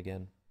perfectly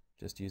again,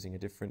 just using a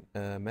different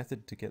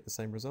method to get the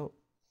same result.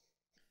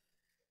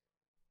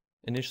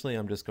 Initially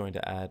I'm just going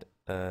to add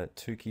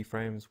 2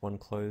 keyframes, one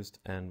closed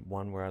and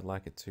one where I'd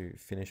like it to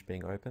finish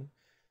being open,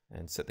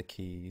 and set the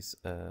keys,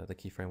 the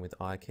keyframe with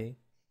I key.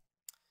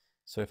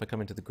 So if I come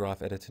into the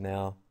graph editor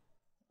now,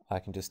 I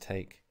can just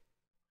take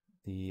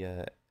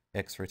the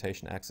X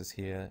rotation axis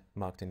here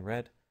marked in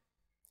red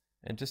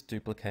and just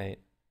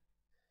duplicate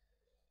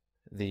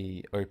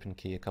the open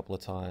key a couple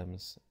of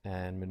times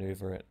and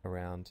maneuver it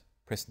around,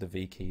 pressing the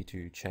V key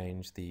to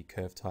change the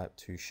curve type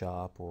to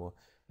sharp or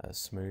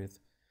smooth,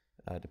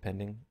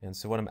 depending. And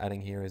so what I'm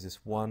adding here is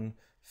this one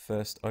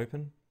first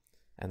open,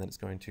 and then it's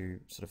going to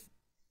sort of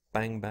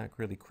bang back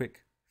really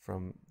quick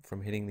from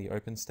hitting the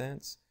open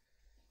stance,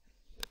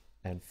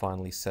 and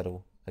finally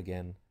settle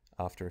again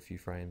after a few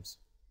frames.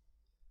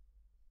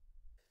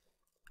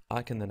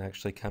 I can then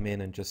actually come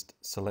in and just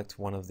select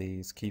one of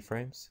these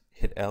keyframes,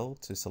 hit L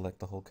to select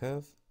the whole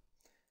curve,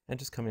 and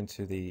just come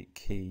into the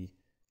key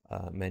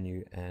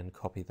menu and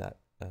copy that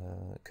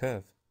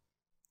curve.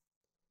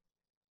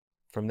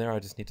 From there I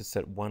just need to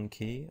set one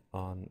key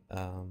on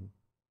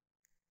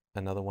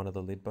another one of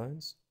the lid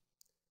bones.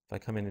 If I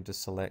come in and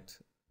just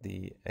select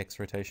the X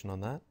rotation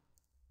on that,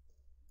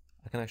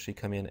 I can actually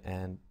come in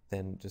and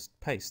then just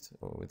paste,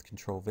 or with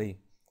Control V,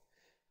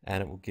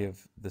 and it will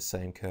give the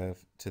same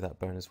curve to that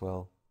bone as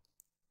well.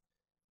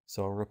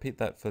 So I'll repeat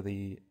that for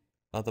the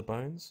other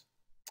bones,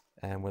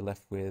 and we're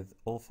left with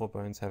all 4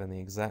 bones having the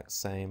exact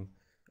same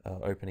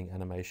opening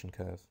animation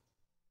curve.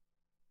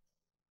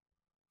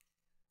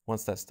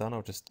 Once that's done,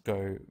 I'll just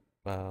go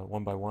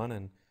one by one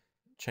and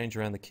change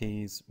around the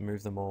keys,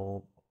 move them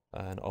all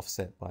and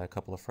offset by a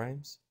couple of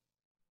frames.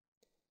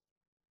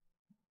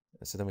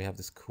 So then we have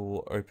this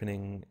cool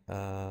opening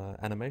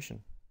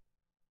animation.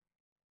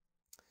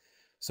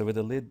 So with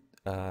the lid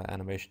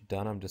animation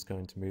done, I'm just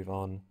going to move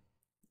on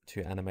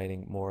to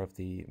animating more of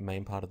the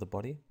main part of the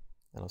body.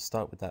 And I'll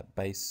start with that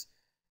base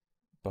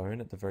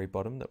bone at the very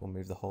bottom that will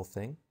move the whole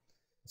thing.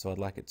 So I'd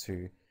like it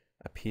to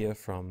appear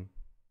from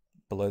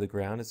below the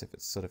ground as if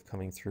it's sort of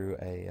coming through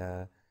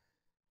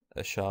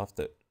a shaft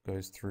that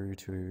goes through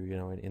to, you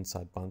know, an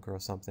inside bunker or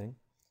something.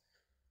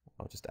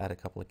 I'll just add a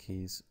couple of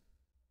keys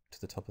to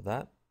the top of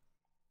that.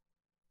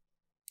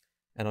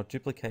 And I'll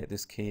duplicate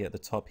this key at the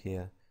top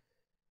here,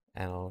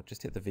 and I'll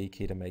just hit the V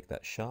key to make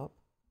that sharp.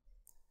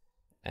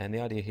 And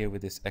the idea here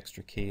with this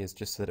extra key is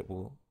just so that it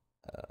will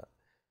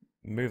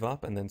move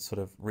up and then sort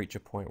of reach a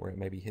point where it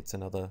maybe hits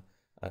another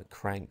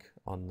crank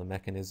on the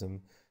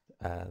mechanism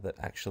that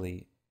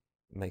actually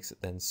makes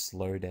it then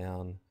slow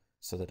down,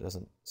 so that it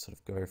doesn't sort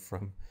of go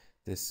from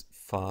this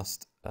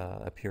fast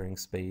appearing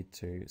speed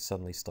to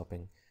suddenly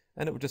stopping,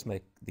 and it will just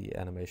make the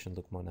animation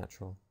look more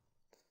natural.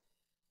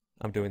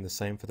 I'm doing the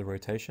same for the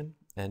rotation,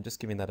 and just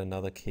giving that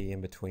another key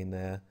in between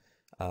there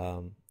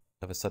of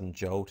a sudden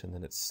jolt, and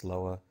then it's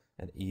slower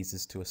and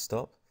eases to a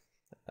stop,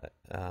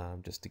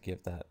 just to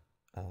give that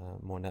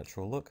more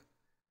natural look.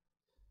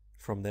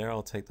 From there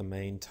I'll take the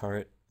main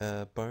turret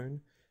bone,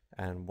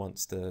 and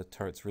once the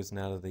turret's risen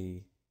out of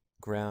the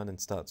ground and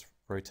starts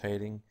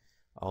rotating,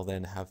 I'll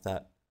then have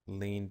that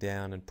lean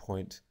down and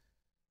point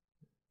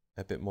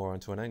a bit more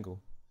onto an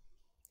angle.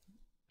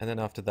 And then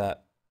after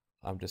that,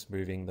 I'm just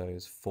moving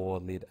those 4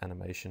 lid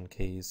animation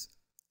keys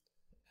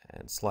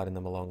and sliding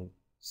them along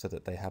so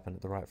that they happen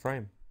at the right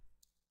frame.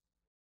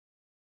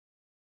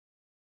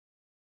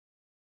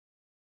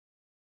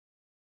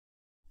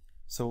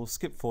 So we'll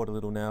skip forward a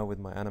little now with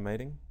my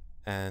animating,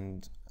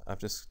 and I've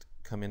just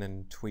come in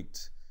and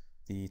tweaked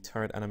the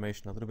turret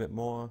animation a little bit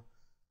more,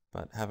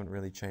 but haven't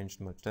really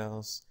changed much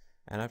else.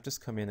 And I've just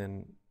come in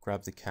and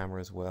grabbed the camera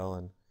as well,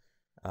 and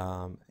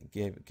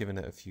given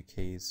it a few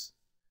keys,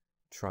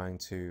 trying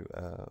to,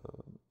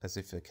 as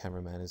if a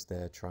cameraman is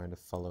there trying to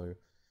follow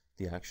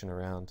the action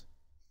around.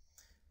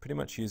 Pretty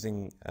much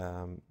using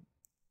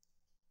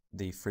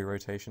the free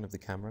rotation of the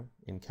camera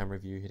in camera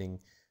view, hitting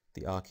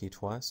the R key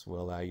twice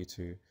will allow you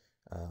to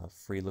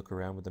free look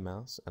around with the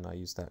mouse, and I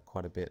use that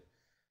quite a bit,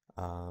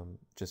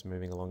 just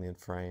moving along in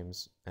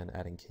frames and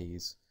adding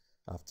keys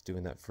after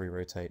doing that free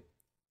rotate.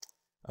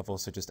 I've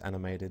also just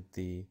animated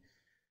the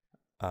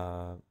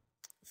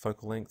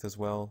focal length as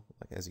well,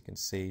 like as you can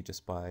see,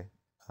 just by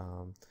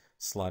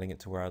sliding it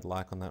to where I'd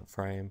like on that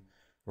frame,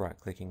 right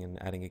clicking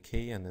and adding a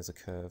key, and there's a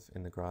curve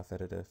in the graph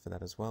editor for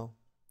that as well.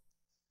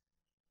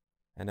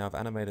 And now I've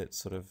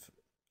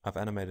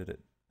animated it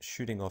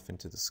shooting off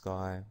into the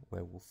sky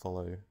where we'll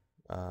follow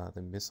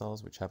the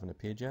missiles which haven't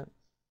appeared yet.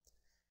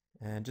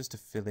 And just to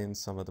fill in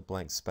some of the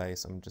blank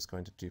space, I'm just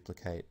going to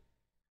duplicate,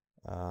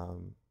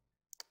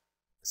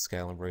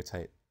 scale and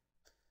rotate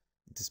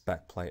this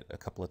back plate a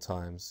couple of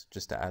times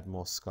just to add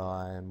more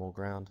sky and more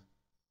ground.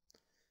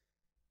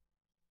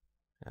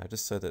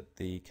 Just so that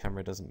the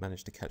camera doesn't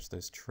manage to catch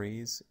those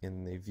trees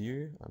in the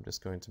view, I'm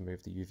just going to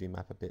move the UV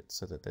map a bit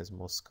so that there's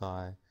more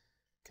sky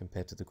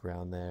compared to the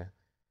ground there,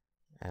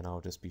 and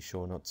I'll just be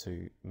sure not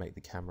to make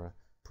the camera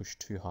push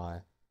too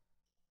high.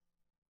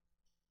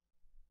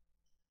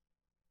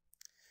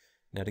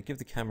 Now to give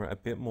the camera a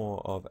bit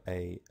more of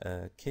a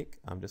kick,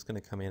 I'm just going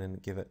to come in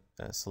and give it,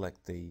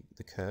 select the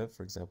curve,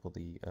 for example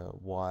the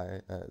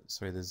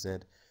the Z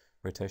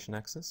rotation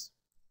axis,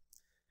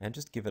 and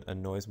just give it a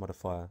noise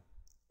modifier.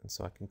 And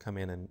so I can come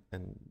in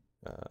and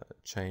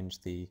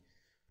change the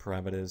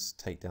parameters,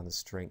 take down the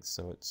strength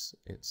so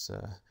it's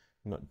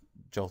not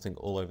jolting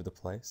all over the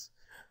place.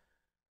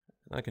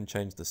 And I can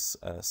change the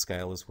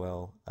scale as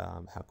well,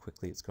 how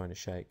quickly it's going to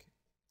shake,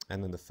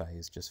 and then the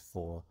phase just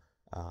for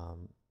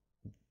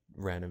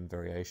random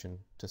variation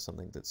to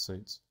something that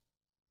suits.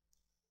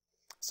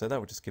 So that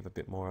would just give a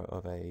bit more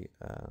of a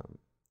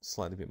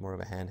slightly bit more of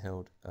a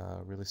handheld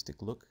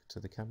realistic look to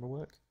the camera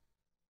work.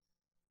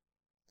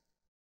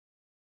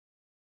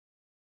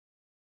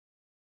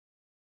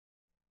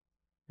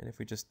 And if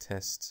we just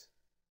test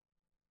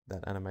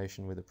that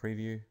animation with a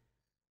preview,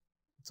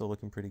 it's all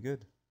looking pretty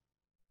good.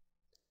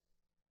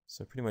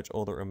 So pretty much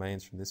all that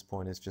remains from this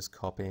point is just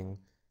copying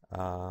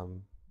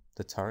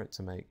the turret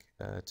to make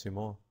two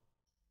more.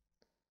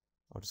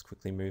 I'll just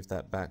quickly move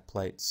that back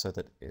plate so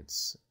that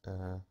it's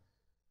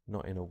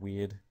not in a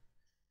weird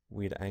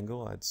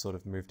angle. I'd sort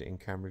of moved it in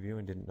camera view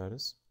and didn't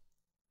notice.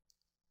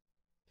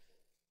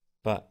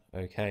 But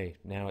okay,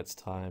 now it's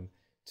time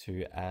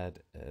to add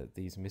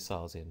these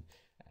missiles in.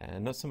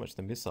 And not so much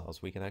the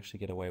missiles, we can actually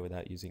get away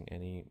without using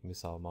any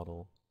missile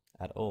model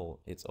at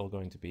all. It's all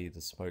going to be the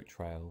smoke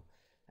trail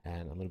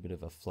and a little bit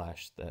of a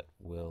flash that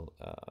will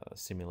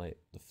simulate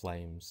the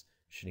flames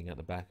shooting out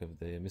the back of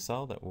the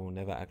missile that we'll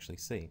never actually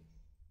see.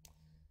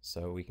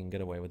 So we can get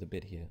away with a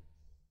bit here.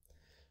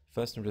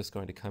 First I'm just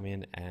going to come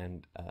in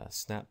and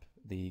snap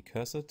the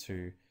cursor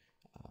to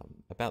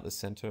about the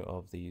center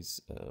of these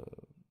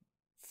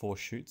 4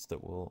 chutes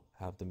that will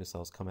have the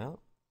missiles come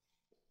out.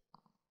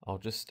 I'll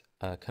just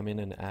come in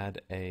and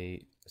add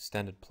a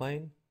standard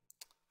plane.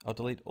 I'll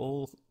delete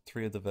all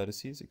 3 of the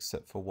vertices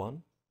except for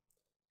one.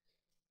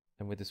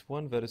 And with this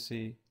one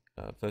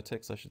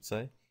vertex, I should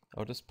say,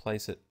 I'll just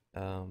place it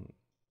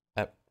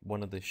at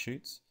one of the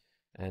chutes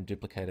and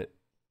duplicate it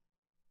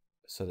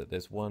so that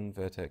there's one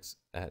vertex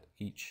at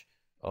each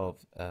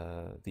of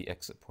the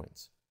exit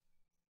points.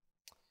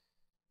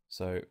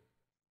 So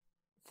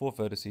 4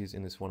 vertices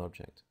in this one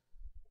object.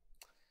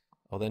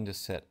 I'll then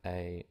just set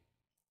a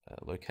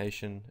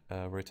location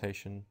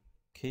rotation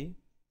key,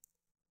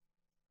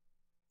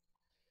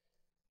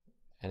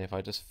 and if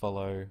I just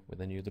follow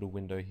with a new little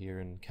window here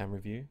in camera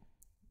view,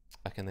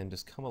 I can then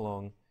just come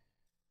along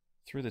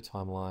through the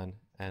timeline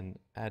and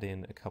add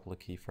in a couple of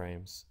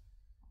keyframes,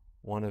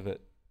 one of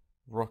it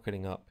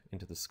rocketing up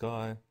into the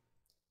sky,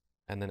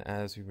 and then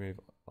as we move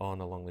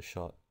on along the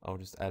shot, I'll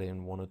just add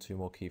in 1 or 2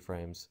 more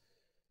keyframes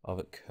of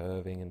it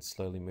curving and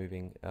slowly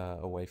moving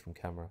away from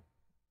camera.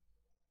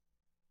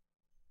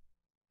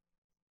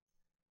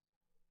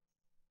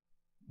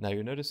 Now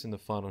you'll notice in the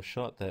final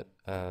shot that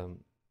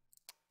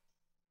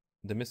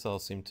the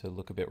missiles seem to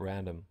look a bit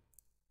random,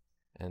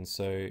 and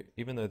so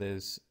even though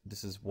this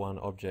is one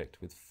object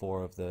with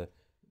 4 of the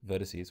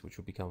vertices, which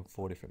will become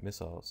 4 different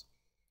missiles,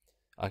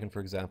 I can, for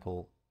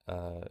example,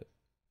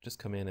 just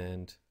come in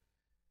and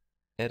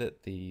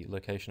edit the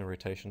location of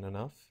rotation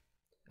enough,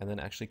 and then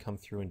actually come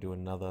through and do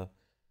another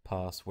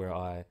pass where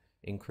I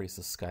increase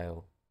the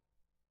scale,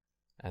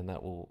 and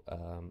that will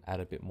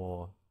add a bit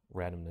more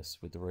randomness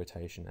with the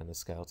rotation and the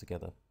scale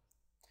together.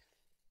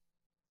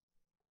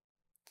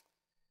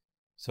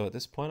 So at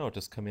this point I'll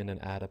just come in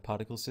and add a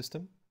particle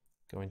system,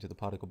 go into the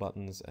particle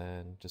buttons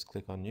and just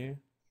click on new.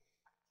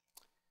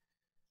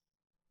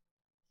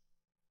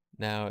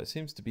 Now it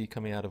seems to be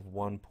coming out of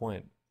one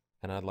point,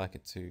 and I'd like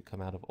it to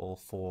come out of all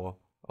 4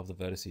 of the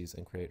vertices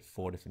and create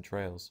 4 different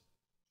trails.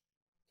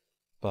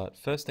 But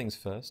first things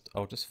first,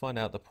 I'll just find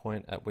out the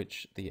point at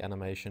which the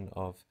animation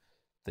of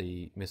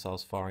the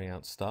missiles firing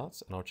out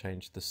starts, and I'll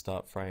change the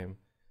start frame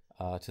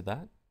to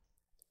that,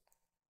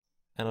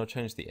 and I'll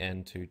change the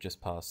end to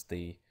just past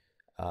the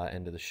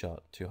end of the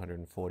shot,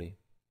 240.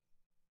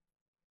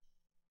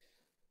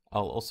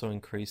 I'll also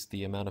increase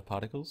the amount of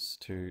particles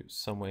to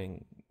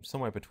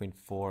somewhere between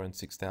 4 and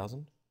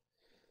 6,000.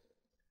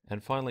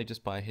 And finally,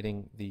 just by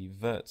hitting the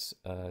verts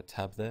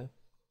tab there,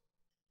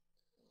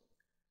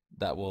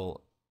 that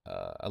will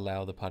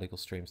allow the particle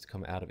streams to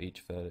come out of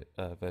each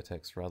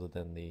vertex rather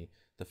than the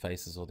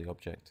faces or the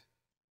object.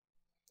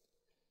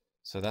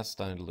 So that's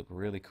starting to look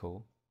really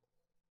cool.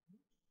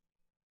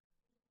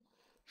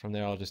 From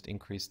there, I'll just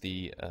increase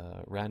the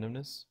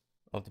randomness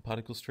of the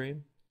particle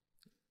stream,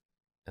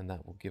 and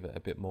that will give it a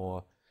bit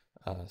more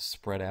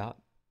spread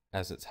out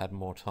as it's had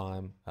more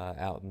time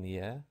out in the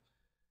air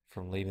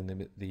from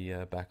leaving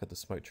the back of the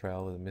smoke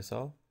trail of the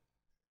missile.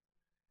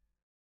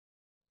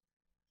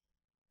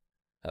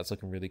 That's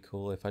looking really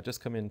cool. If I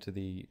just come into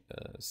the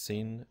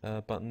scene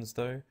buttons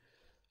though,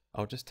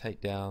 I'll just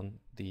take down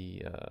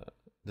the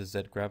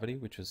Z gravity,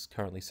 which is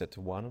currently set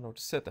to 1, and I'll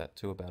just set that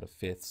to about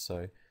 1/5,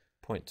 so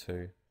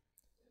 0.2,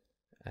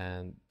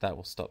 and that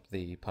will stop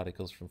the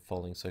particles from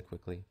falling so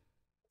quickly.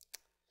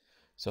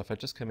 So if I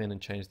just come in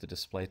and change the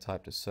display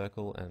type to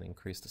circle and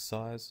increase the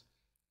size,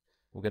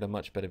 we'll get a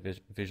much better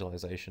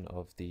visualization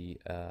of the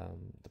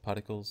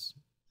particles.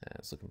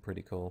 It's looking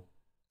pretty cool.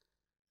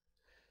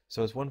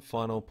 So as one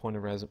final point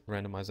of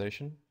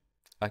randomization,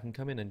 I can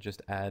come in and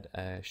just add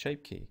a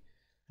shape key.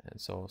 And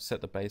so I'll set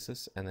the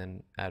basis and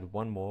then add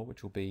one more,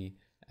 which will be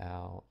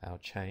our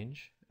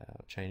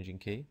changing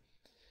key.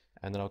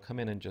 And then I'll come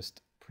in and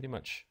just pretty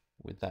much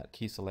with that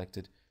key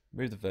selected,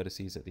 move the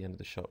vertices at the end of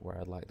the shot where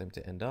I'd like them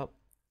to end up.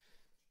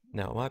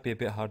 Now it might be a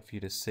bit hard for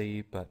you to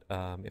see, but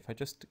if I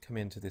just come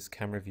into this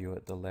camera view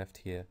at the left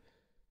here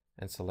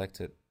and select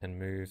it and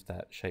move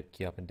that shape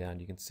key up and down,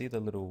 you can see the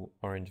little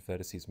orange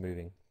vertices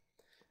moving.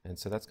 And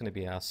so that's going to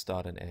be our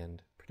start and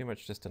end, pretty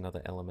much just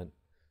another element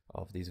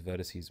of these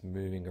vertices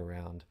moving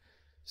around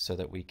so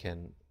that we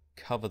can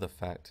cover the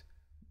fact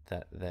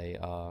that they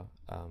are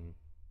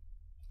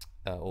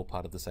all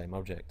part of the same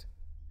object.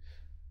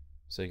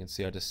 So you can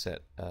see I just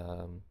set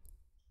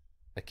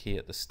a key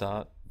at the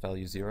start,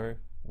 value 0,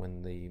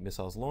 when the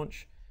missiles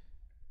launch,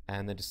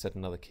 and then just set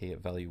another key at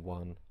value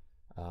 1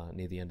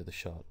 near the end of the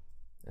shot.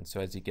 And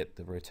so as you get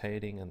the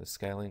rotating and the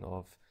scaling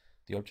of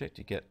the object,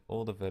 you get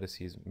all the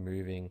vertices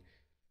moving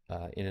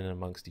in and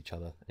amongst each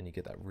other, and you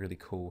get that really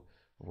cool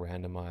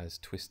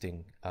randomized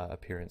twisting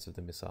appearance of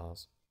the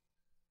missiles.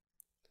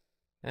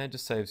 And it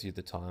just saves you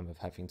the time of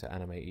having to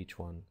animate each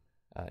one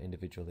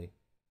individually.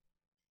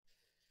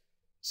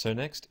 So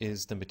next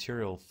is the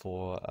material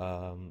for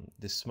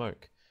this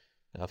smoke.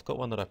 Now I've got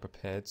one that I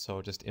prepared, so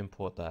I'll just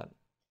import that,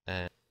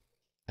 and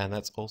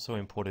that's also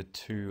imported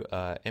two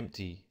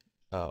empty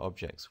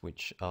objects,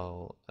 which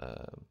I'll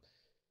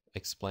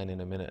explain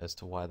in a minute as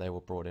to why they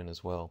were brought in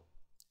as well.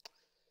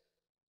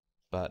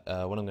 But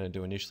what I'm going to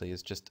do initially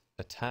is just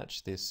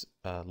attach this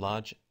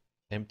large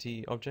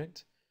empty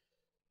object,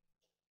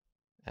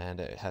 and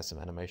it has some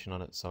animation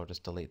on it, so I'll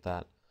just delete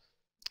that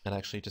and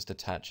actually just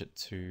attach it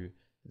to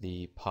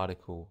the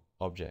particle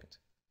object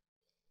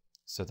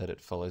so that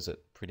it follows it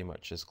pretty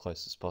much as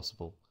close as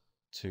possible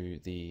to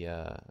the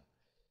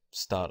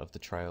start of the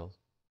trail.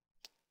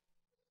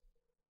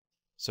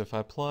 So if I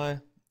apply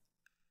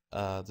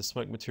the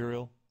smoke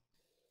material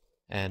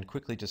and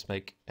quickly just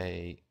make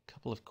a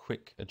couple of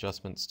quick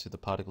adjustments to the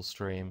particle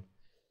stream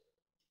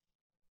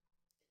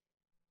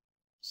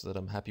so that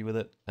I'm happy with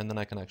it, and then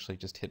I can actually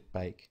just hit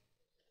bake,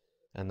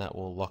 and that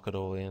will lock it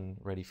all in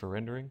ready for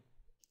rendering.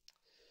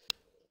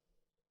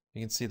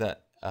 You can see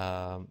that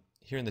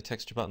here in the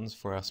texture buttons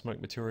for our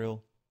smoke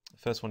material. The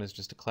first one is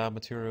just a cloud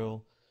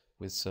material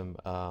with some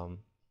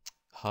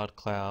hard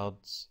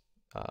clouds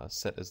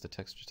set as the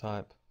texture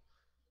type,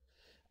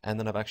 and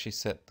then I've actually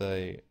set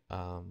the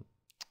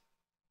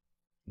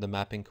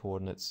mapping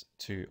coordinates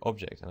to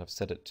object, and I've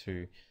set it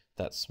to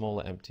that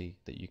smaller empty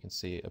that you can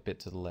see a bit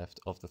to the left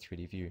of the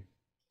 3D view.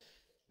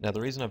 Now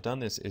the reason I've done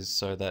this is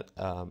so that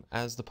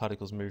as the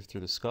particles move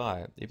through the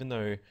sky, even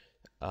though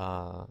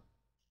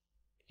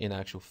in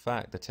actual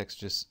fact the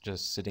texture's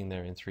just sitting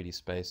there in 3D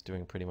space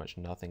doing pretty much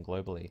nothing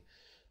globally,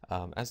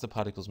 as the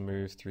particles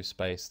move through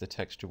space, the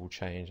texture will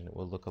change and it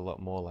will look a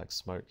lot more like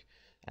smoke,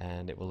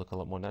 and it will look a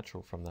lot more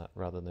natural from that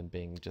rather than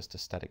being just a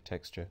static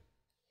texture.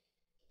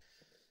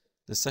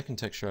 The second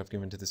texture I've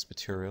given to this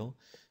material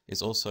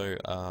is also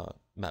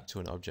mapped to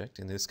an object,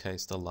 in this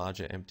case the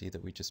larger empty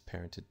that we just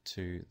parented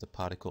to the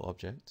particle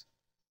object.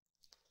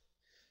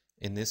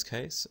 In this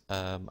case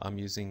I'm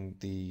using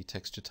the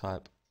texture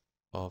type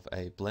of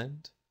a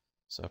blend,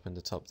 so up in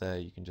the top there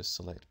you can just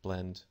select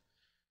blend.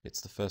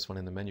 It's the first one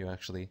in the menu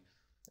actually,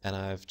 and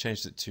I've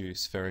changed it to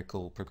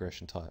spherical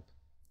progression type.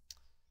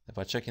 If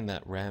I check in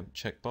that ramp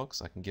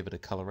checkbox, I can give it a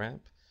color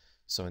ramp,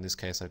 so in this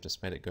case I've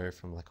just made it go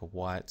from like a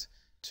white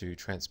to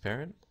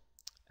transparent,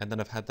 and then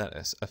I've had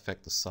that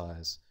affect the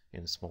size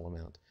in a small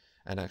amount.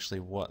 And actually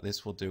what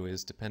this will do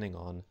is, depending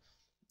on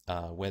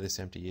where this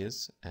empty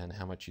is and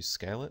how much you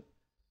scale it,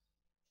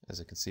 as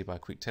you can see by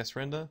quick test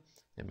render,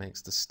 it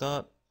makes the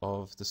start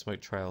of the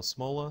smoke trail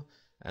smaller,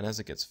 and as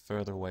it gets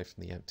further away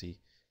from the empty,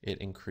 it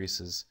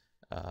increases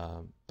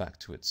back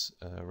to its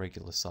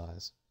regular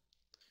size.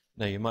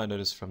 Now you might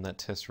notice from that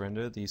test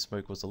render the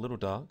smoke was a little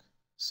dark,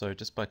 so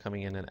just by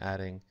coming in and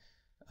adding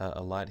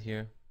a light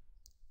here,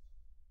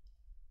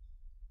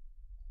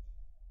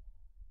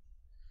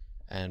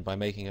 and by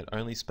making it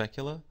only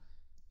specular,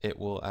 it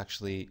will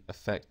actually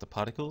affect the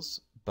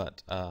particles,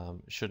 but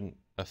shouldn't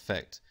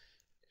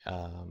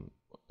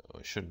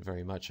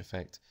very much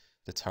affect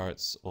the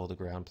turrets or the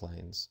ground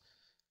planes.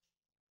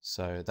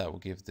 So that will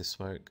give the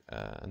smoke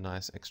a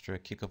nice extra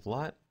kick of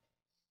light.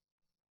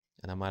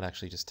 And I might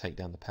actually just take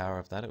down the power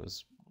of that. It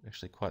was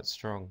actually quite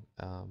strong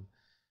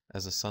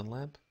as a sun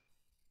lamp.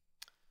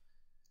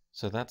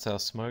 So that's our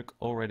smoke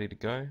all ready to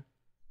go.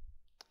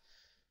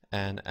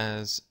 And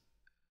as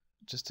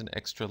just an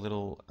extra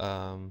little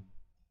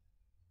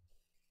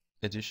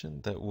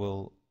addition that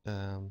will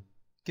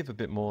give a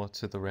bit more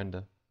to the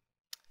render,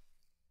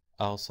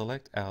 I'll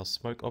select our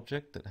smoke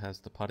object that has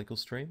the particle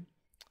stream,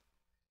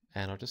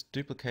 and I'll just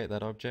duplicate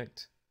that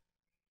object,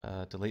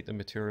 delete the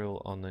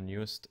material on the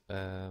newest,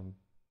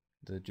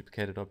 the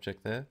duplicated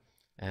object there,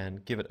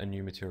 and give it a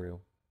new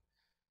material.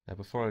 Now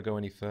before I go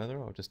any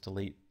further, I'll just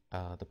delete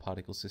the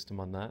particle system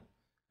on that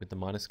with the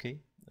minus key,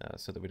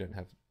 so that we don't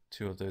have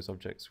two of those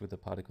objects with a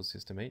particle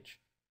system each.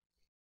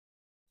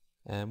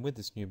 And with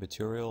this new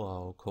material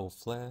I'll call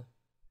flare.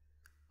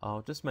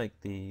 I'll just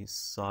make the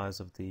size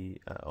of the,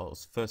 I'll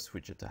first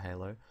switch it to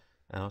halo,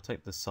 and I'll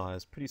take the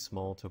size pretty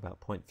small to about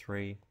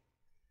 0.3,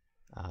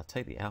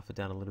 take the alpha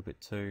down a little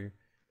bit too,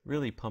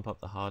 really pump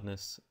up the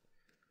hardness.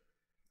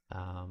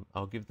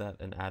 I'll give that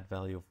an add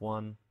value of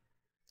 1,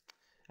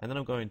 and then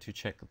I'm going to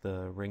check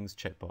the rings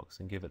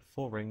checkbox and give it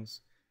 4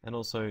 rings, and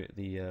also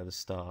the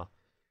star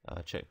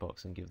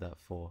checkbox and give that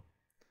 4.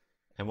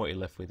 And what you're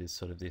left with is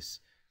sort of this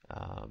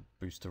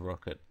booster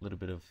rocket, a little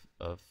bit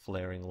of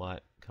flaring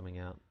light coming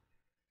out.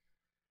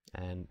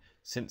 And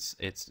since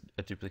it's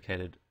a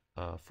duplicated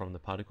from the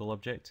particle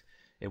object,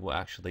 it will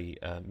actually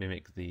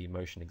mimic the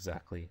motion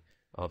exactly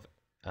of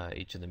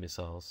each of the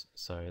missiles.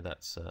 So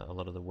that's a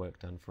lot of the work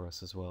done for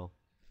us as well.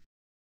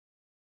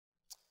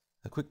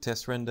 A quick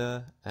test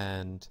render,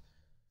 and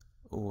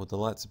the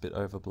light's a bit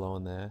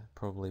overblown there,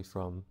 probably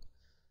from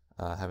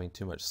having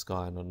too much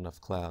sky and not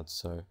enough clouds.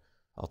 So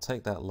I'll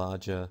take that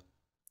larger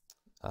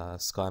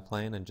sky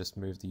plane and just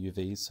move the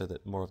UVs so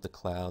that more of the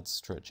clouds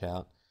stretch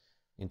out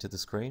into the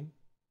screen.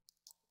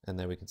 And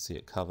there we can see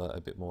it cover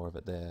a bit more of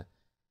it there,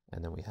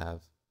 and then we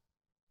have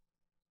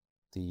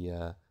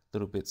the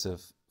little bits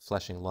of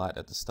flashing light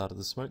at the start of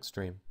the smoke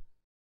stream.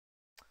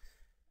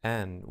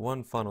 And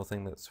one final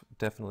thing that's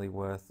definitely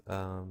worth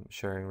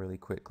sharing really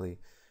quickly,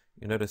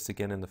 you notice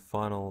again in the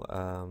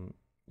final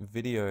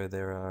video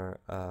there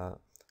are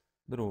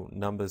little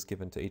numbers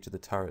given to each of the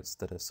turrets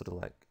that are sort of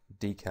like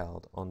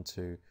decaled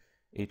onto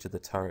each of the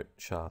turret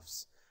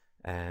shafts.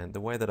 And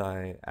the way that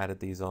I added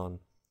these on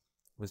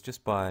was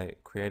just by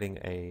creating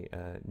a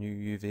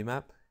new UV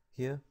map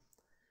here,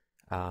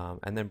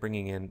 and then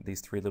bringing in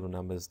these 3 little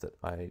numbers that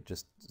I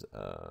just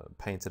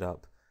painted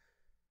up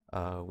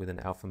with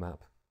an alpha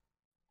map.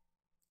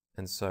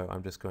 And so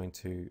I'm just going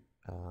to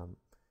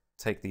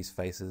take these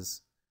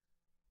faces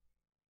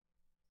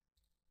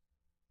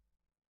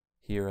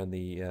here in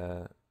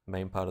the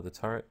main part of the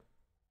turret.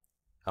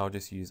 I'll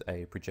just use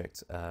a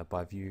project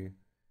by view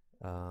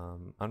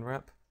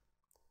unwrap,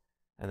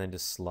 and then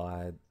just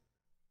slide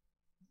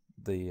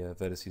the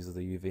vertices of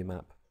the UV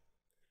map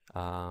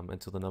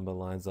until the number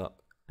lines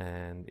up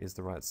and is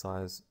the right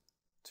size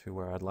to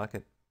where I'd like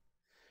it.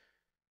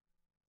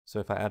 So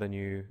if I add a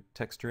new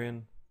texture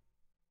in,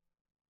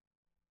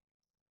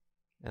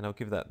 and I'll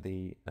give that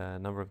the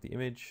number of the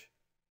image,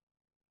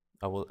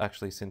 I will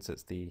actually, since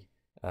it's the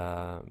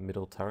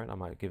middle turret, I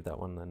might give that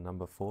one the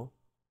number 4,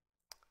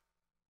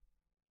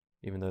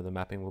 even though the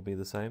mapping will be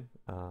the same,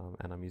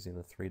 and I'm using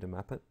the 3 to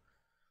map it.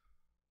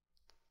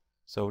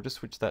 So we'll just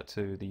switch that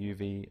to the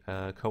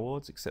UV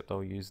coords, except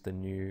I'll use the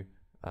new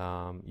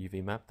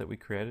UV map that we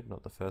created,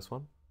 not the first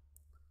one.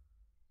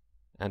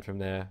 And from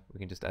there, we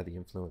can just add the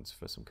influence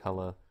for some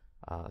color,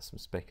 some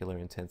specular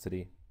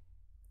intensity.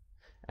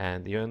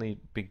 And the only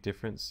big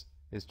difference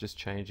is just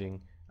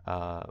changing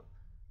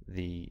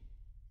the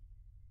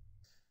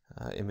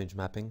image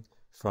mapping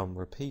from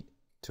repeat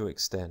to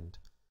extend.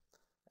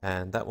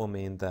 And that will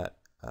mean that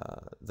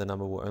the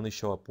number will only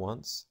show up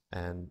once,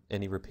 and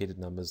any repeated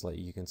numbers like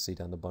you can see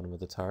down the bottom of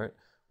the turret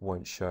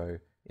won't show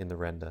in the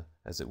render,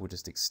 as it will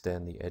just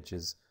extend the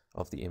edges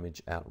of the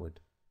image outward.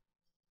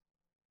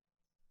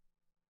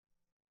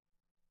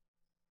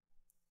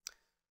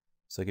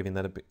 So giving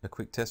that a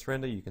quick test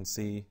render, you can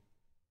see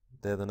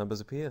there the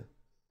numbers appear,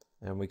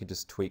 and we can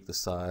just tweak the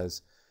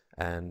size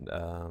and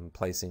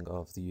placing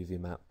of the UV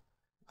map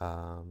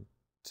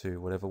to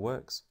whatever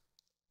works.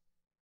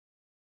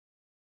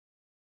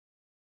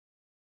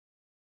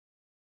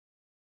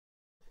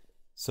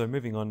 So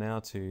moving on now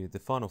to the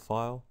final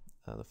file,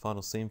 the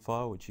final scene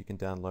file, which you can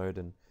download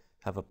and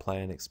have a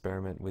play and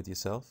experiment with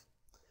yourself.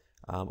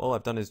 All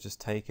I've done is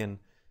just taken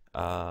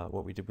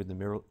what we did with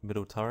the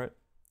middle turret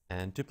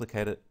and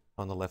duplicate it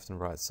on the left and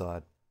right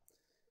side.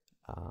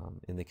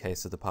 In the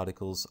case of the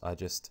particles, I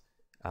just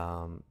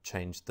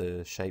changed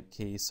the shape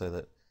key so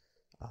that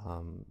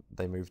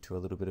they moved to a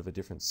little bit of a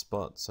different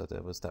spot, so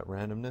there was that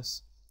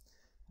randomness.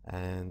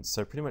 And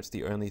so pretty much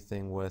the only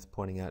thing worth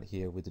pointing out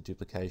here with the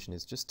duplication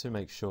is just to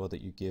make sure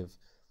that you give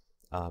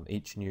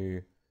each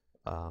new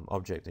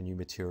object a new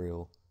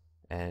material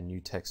and new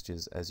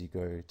textures as you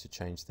go to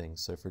change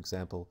things. So for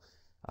example,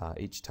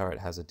 each turret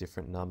has a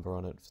different number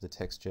on it for the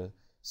texture,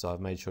 so I've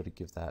made sure to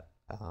give that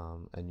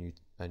a new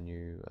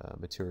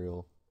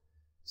material,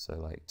 so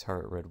like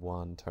turret red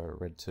 1, turret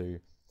red 2,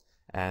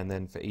 and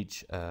then for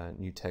each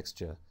new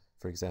texture,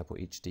 for example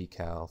each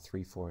decal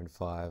 3, 4 and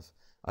 5,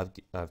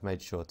 I've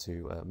made sure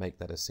to make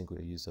that a single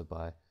user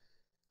by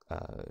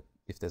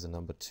if there's a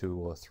number 2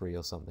 or 3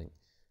 or something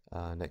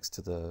next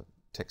to the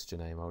texture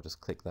name, I'll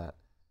just click that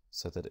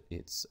so that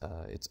it's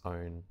its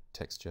own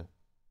texture.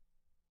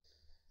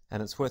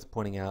 And it's worth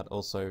pointing out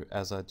also,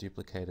 as I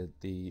duplicated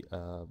the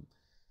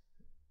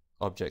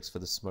objects for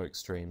the smoke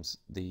streams,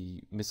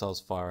 the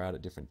missiles fire out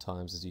at different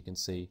times, as you can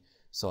see,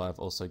 so I've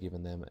also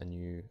given them a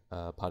new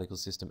particle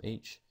system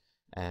each,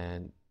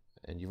 and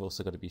you've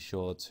also got to be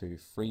sure to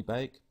free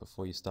bake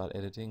before you start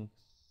editing,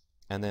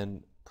 and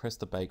then press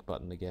the bake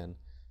button again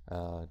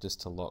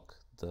just to lock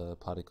the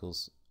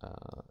particles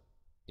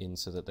in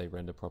so that they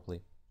render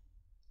properly.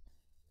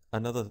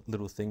 Another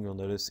little thing you'll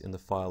notice in the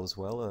file as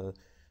well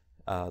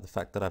the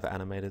fact that I've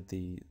animated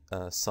the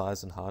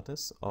size and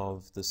hardness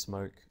of the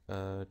smoke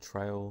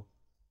trail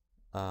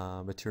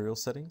material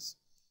settings,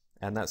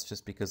 and that's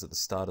just because at the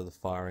start of the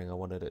firing I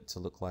wanted it to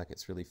look like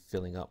it's really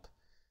filling up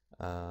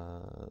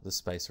the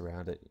space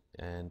around it,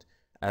 and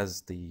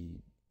as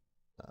the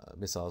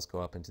missiles go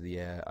up into the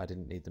air I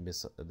didn't need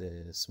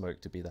the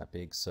smoke to be that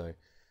big, so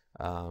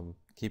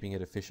keeping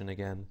it efficient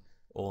again,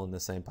 all in the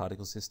same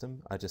particle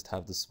system, I just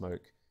have the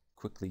smoke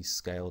quickly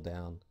scale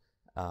down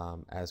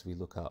as we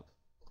look up.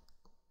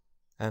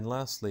 And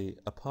lastly,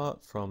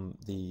 apart from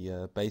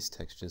the base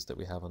textures that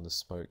we have on the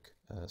smoke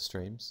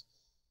streams,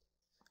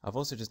 I've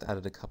also just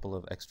added a couple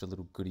of extra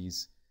little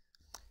goodies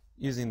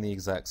using the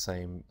exact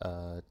same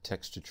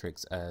texture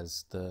tricks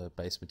as the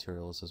base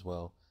materials as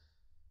well.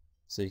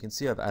 So you can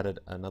see I've added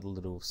another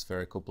little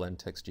spherical blend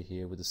texture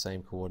here with the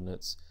same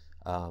coordinates,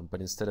 but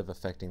instead of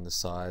affecting the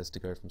size to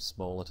go from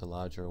smaller to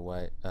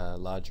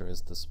larger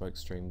as the smoke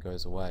stream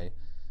goes away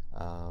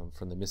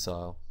from the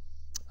missile,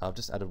 I've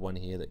just added one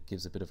here that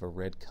gives a bit of a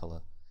red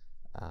color,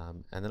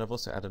 and then I've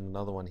also added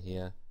another one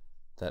here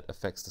that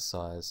affects the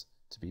size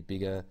to be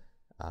bigger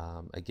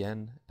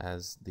again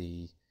as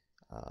the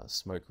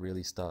smoke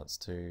really starts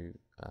to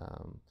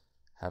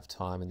have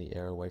time in the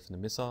air away from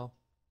the missile.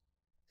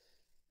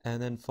 And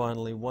then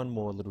finally one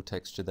more little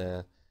texture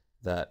there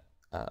that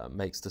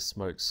makes the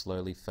smoke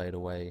slowly fade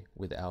away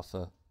with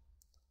alpha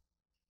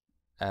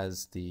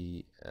as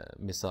the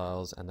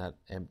missiles and that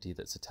empty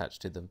that's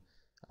attached to them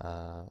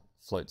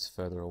floats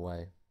further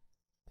away.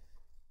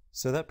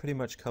 So that pretty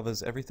much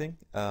covers everything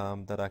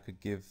that I could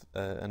give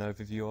an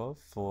overview of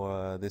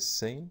for this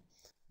scene.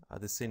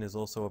 This scene is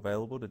also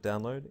available to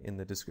download in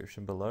the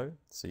description below,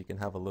 so you can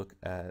have a look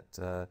at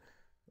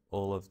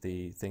all of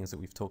the things that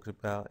we've talked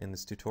about in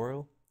this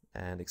tutorial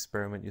and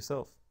experiment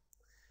yourself.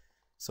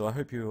 So I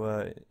hope you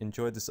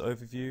enjoyed this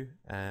overview,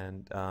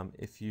 and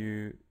if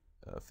you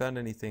found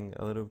anything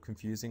a little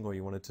confusing or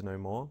you wanted to know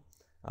more,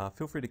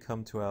 feel free to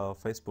come to our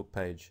Facebook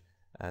page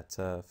at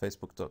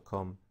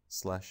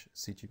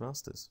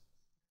facebook.com/cgmasters.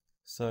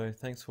 So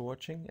thanks for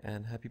watching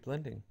and happy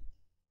blending.